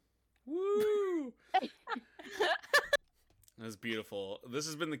awesome. Woo! That's beautiful. This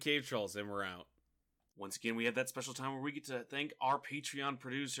has been the Cave Trolls, and we're out. Once again, we have that special time where we get to thank our Patreon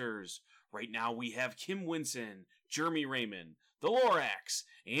producers. Right now, we have Kim Winson, Jeremy Raymond, The Lorax,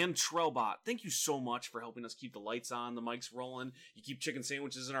 and Trellbot. Thank you so much for helping us keep the lights on, the mics rolling. You keep chicken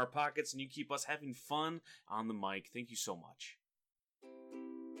sandwiches in our pockets, and you keep us having fun on the mic. Thank you so much.